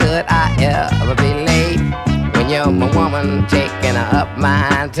 How could I ever be late when you're my woman taking up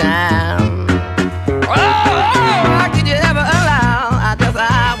my time? Oh, how could you ever allow?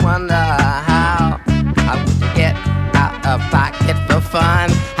 I wonder how I would get out of pocket for fun.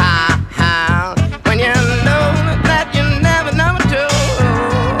 How when you know that you're never number two.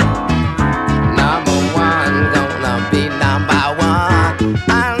 Number one gonna be number one.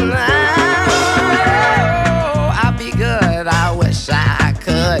 I'll be good. I wish I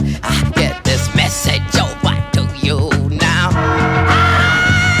could get this message over to you now.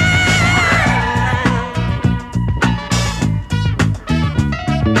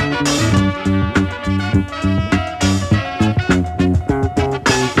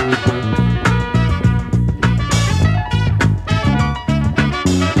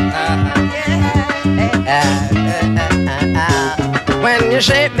 When you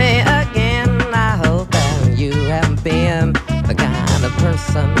shape me again, I hope that you have been the kind of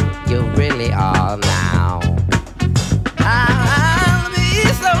person you really are now. I'll be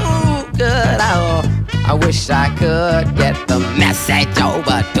so good. I wish I could get the message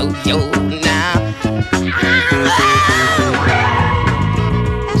over to you now.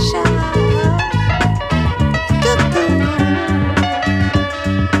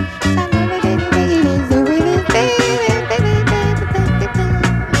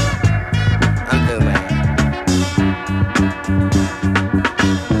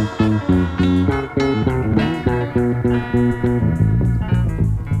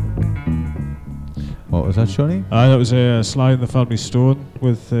 What was that, Shawnee? That was Sly and the Family Stone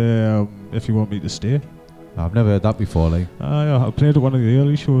with If You Want Me to Stay. I've never heard that before, like. Yeah, I played at one of the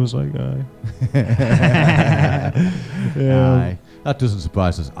early shows, like. Aye. That doesn't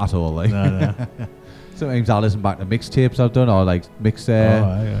surprise us at all, like. No. Sometimes I listen back to mixtapes I've done, or like mix there,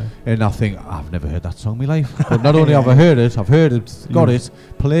 aye. and I think I've never heard that song in my life. But not only have I heard it, got it,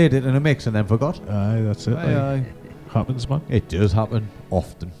 played it in a mix, and then forgot. Aye, that's it. Aye. Happens, man. It does happen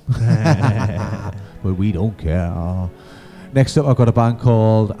often, but we don't care. Next up, I've got a band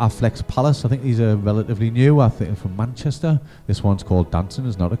called Affleck's Palace. I think these are relatively new. I think they're from Manchester. This one's called Dancing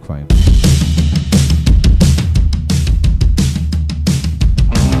Is Not a Crime.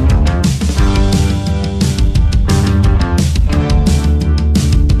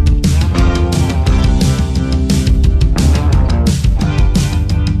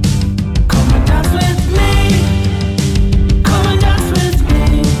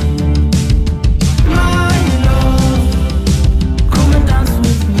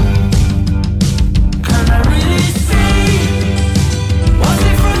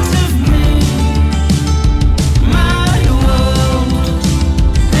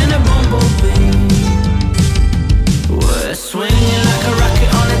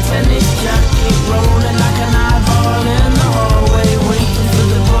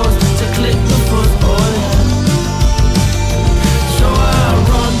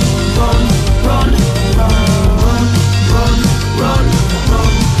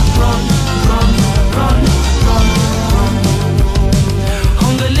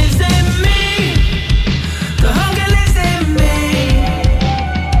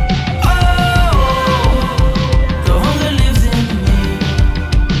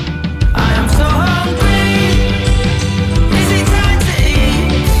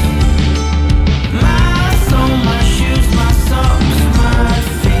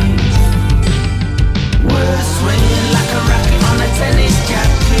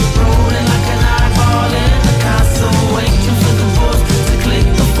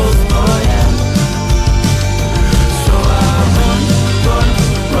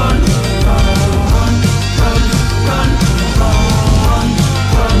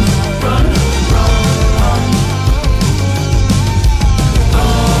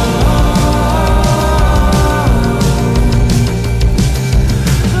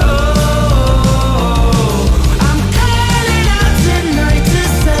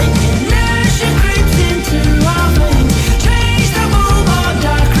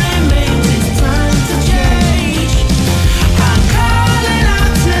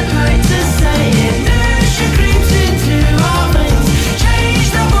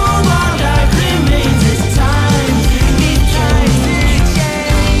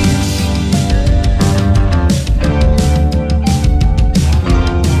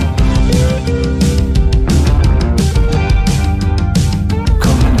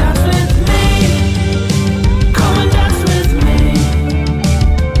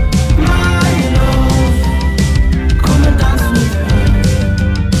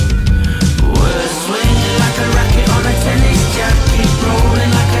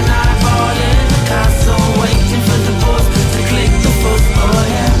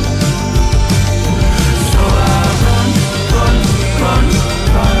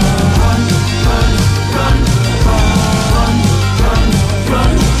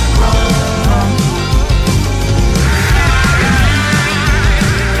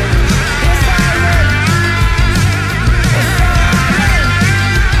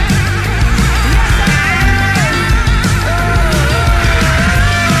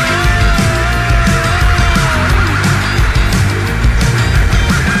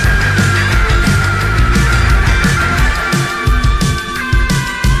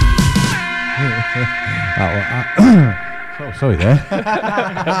 Sorry there.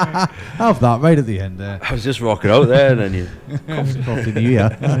 Have that right at the end there. I was just rocking out there, and then you coughed in your ear.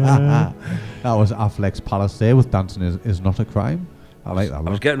 That was Affleck's Palace there with Dancing is Not a Crime. I like that one.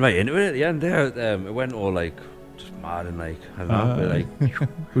 I was getting right into it at the end there. It went all like just mad and like I don't know, but, like I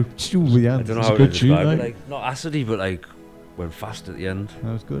don't know how to describe it. Like not acidy, but like went fast at the end.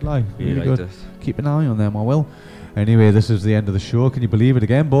 That was good, like really good. It. Keep an eye on them, I will. Anyway, this is the end of the show. Can you believe it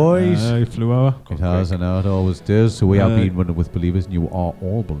again, boys? It flew over. It has, I know it always does. So we have been running with believers, and you are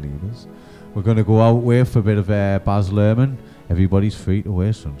all believers. We're going to go out with a bit of Baz Luhrmann. Everybody's free to wear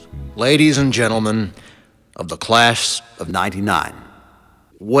sunscreen. Ladies and gentlemen of the class of 99,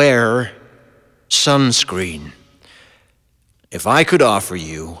 wear sunscreen. If I could offer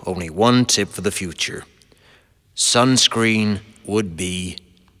you only one tip for the future, sunscreen would be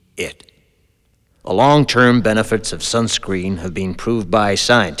it. The long-term benefits of sunscreen have been proved by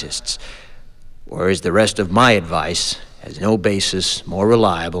scientists, whereas the rest of my advice has no basis more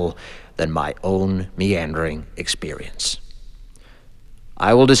reliable than my own meandering experience.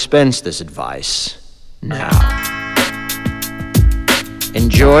 I will dispense this advice now.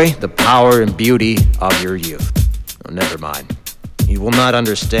 Enjoy the power and beauty of your youth. Oh, never mind. You will not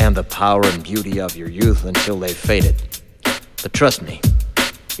understand the power and beauty of your youth until they've faded. But trust me,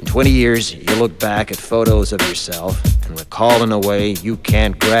 in 20 years, you'll look back at photos of yourself and recall in a way you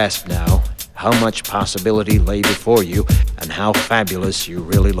can't grasp now how much possibility lay before you and how fabulous you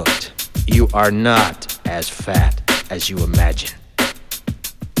really looked. You are not as fat as you imagine.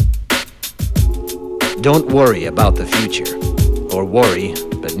 Don't worry about the future, or worry,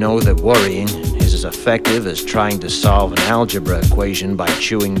 but know that worrying is as effective as trying to solve an algebra equation by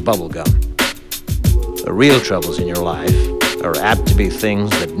chewing bubblegum. The real troubles in your life are apt to be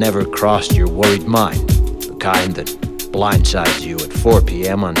things that never crossed your worried mind, the kind that blindsides you at 4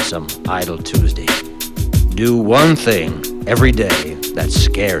 p.m. on some idle Tuesday. Do one thing every day that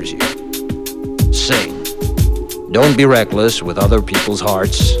scares you. Sing. Don't be reckless with other people's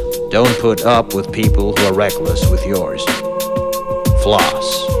hearts. Don't put up with people who are reckless with yours.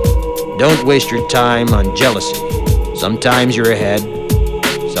 Floss. Don't waste your time on jealousy. Sometimes you're ahead,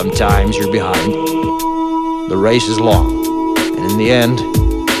 sometimes you're behind. The race is long. And in the end,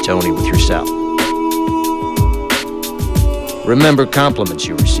 it's only with yourself. Remember compliments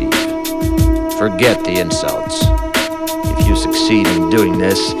you receive. Forget the insults. If you succeed in doing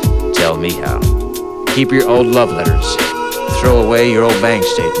this, tell me how. Keep your old love letters. Throw away your old bank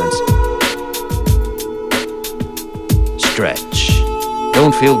statements. Stretch.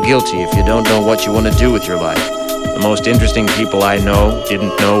 Don't feel guilty if you don't know what you want to do with your life. The most interesting people I know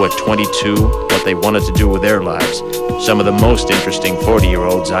didn't know at 22 what they wanted to do with their lives. Some of the most interesting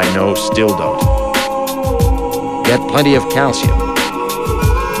 40-year-olds I know still don't. Get plenty of calcium.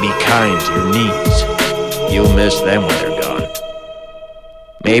 Be kind to your knees. You'll miss them when they're gone.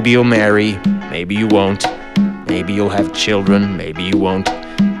 Maybe you'll marry, maybe you won't. Maybe you'll have children, maybe you won't.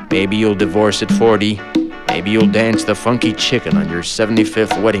 Maybe you'll divorce at 40. Maybe you'll dance the funky chicken on your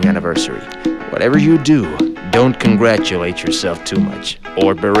 75th wedding anniversary. Whatever you do, don't congratulate yourself too much,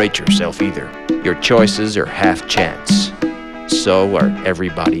 or berate yourself either. Your choices are half chance. So are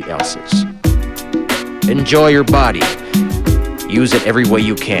everybody else's. Enjoy your body. Use it every way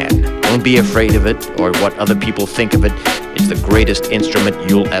you can. Don't be afraid of it or what other people think of it. It's the greatest instrument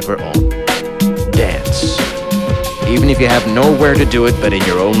you'll ever own. Dance. Even if you have nowhere to do it but in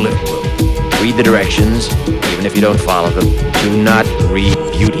your own living room. Read the directions, even if you don't follow them. Do not read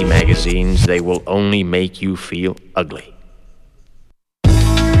beauty magazines. They will only make you feel ugly.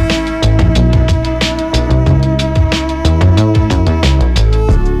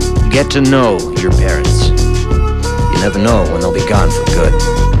 Get to know your parents. You never know when they'll be gone for good.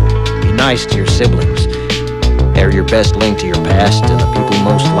 Be nice to your siblings. They're your best link to your past and the people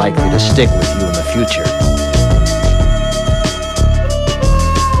most likely to stick with you in the future.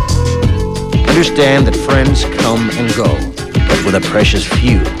 Understand that friends come and go, but with a precious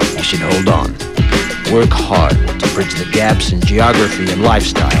few, you should hold on. Work hard to bridge the gaps in geography and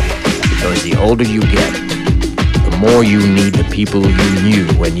lifestyle, because the older you get, the more you need the people you knew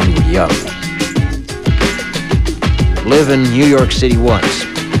when you were young. Live in New York City once,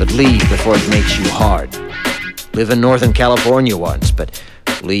 but leave before it makes you hard. Live in Northern California once, but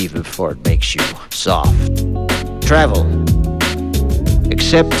leave before it makes you soft. Travel.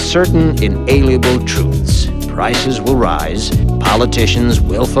 Accept certain inalienable truths. Prices will rise, politicians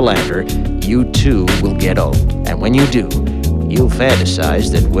will philander, you too will get old. And when you do, you'll fantasize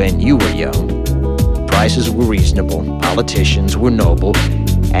that when you were young, prices were reasonable, politicians were noble,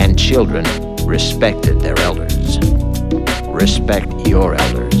 and children respected their elders. Respect your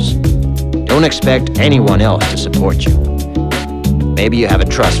elders. Don't expect anyone else to support you. Maybe you have a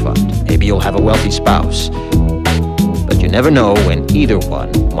trust fund. Maybe you'll have a wealthy spouse. But you never know when either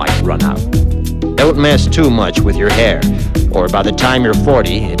one might run out. Don't mess too much with your hair, or by the time you're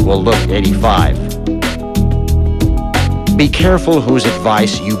 40, it will look 85. Be careful whose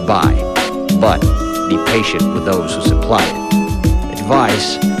advice you buy, but be patient with those who supply it.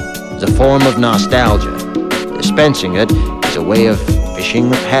 Advice is a form of nostalgia. Dispensing it is a way of fishing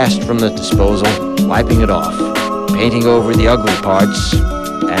the past from the disposal, wiping it off, painting over the ugly parts,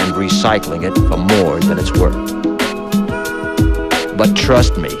 and recycling it for more than it's worth. But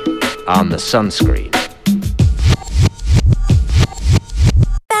trust me on the sunscreen.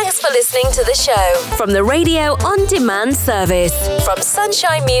 Thanks for listening to the show from the Radio On Demand service from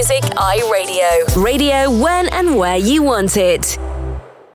Sunshine Music iRadio. Radio when and where you want it.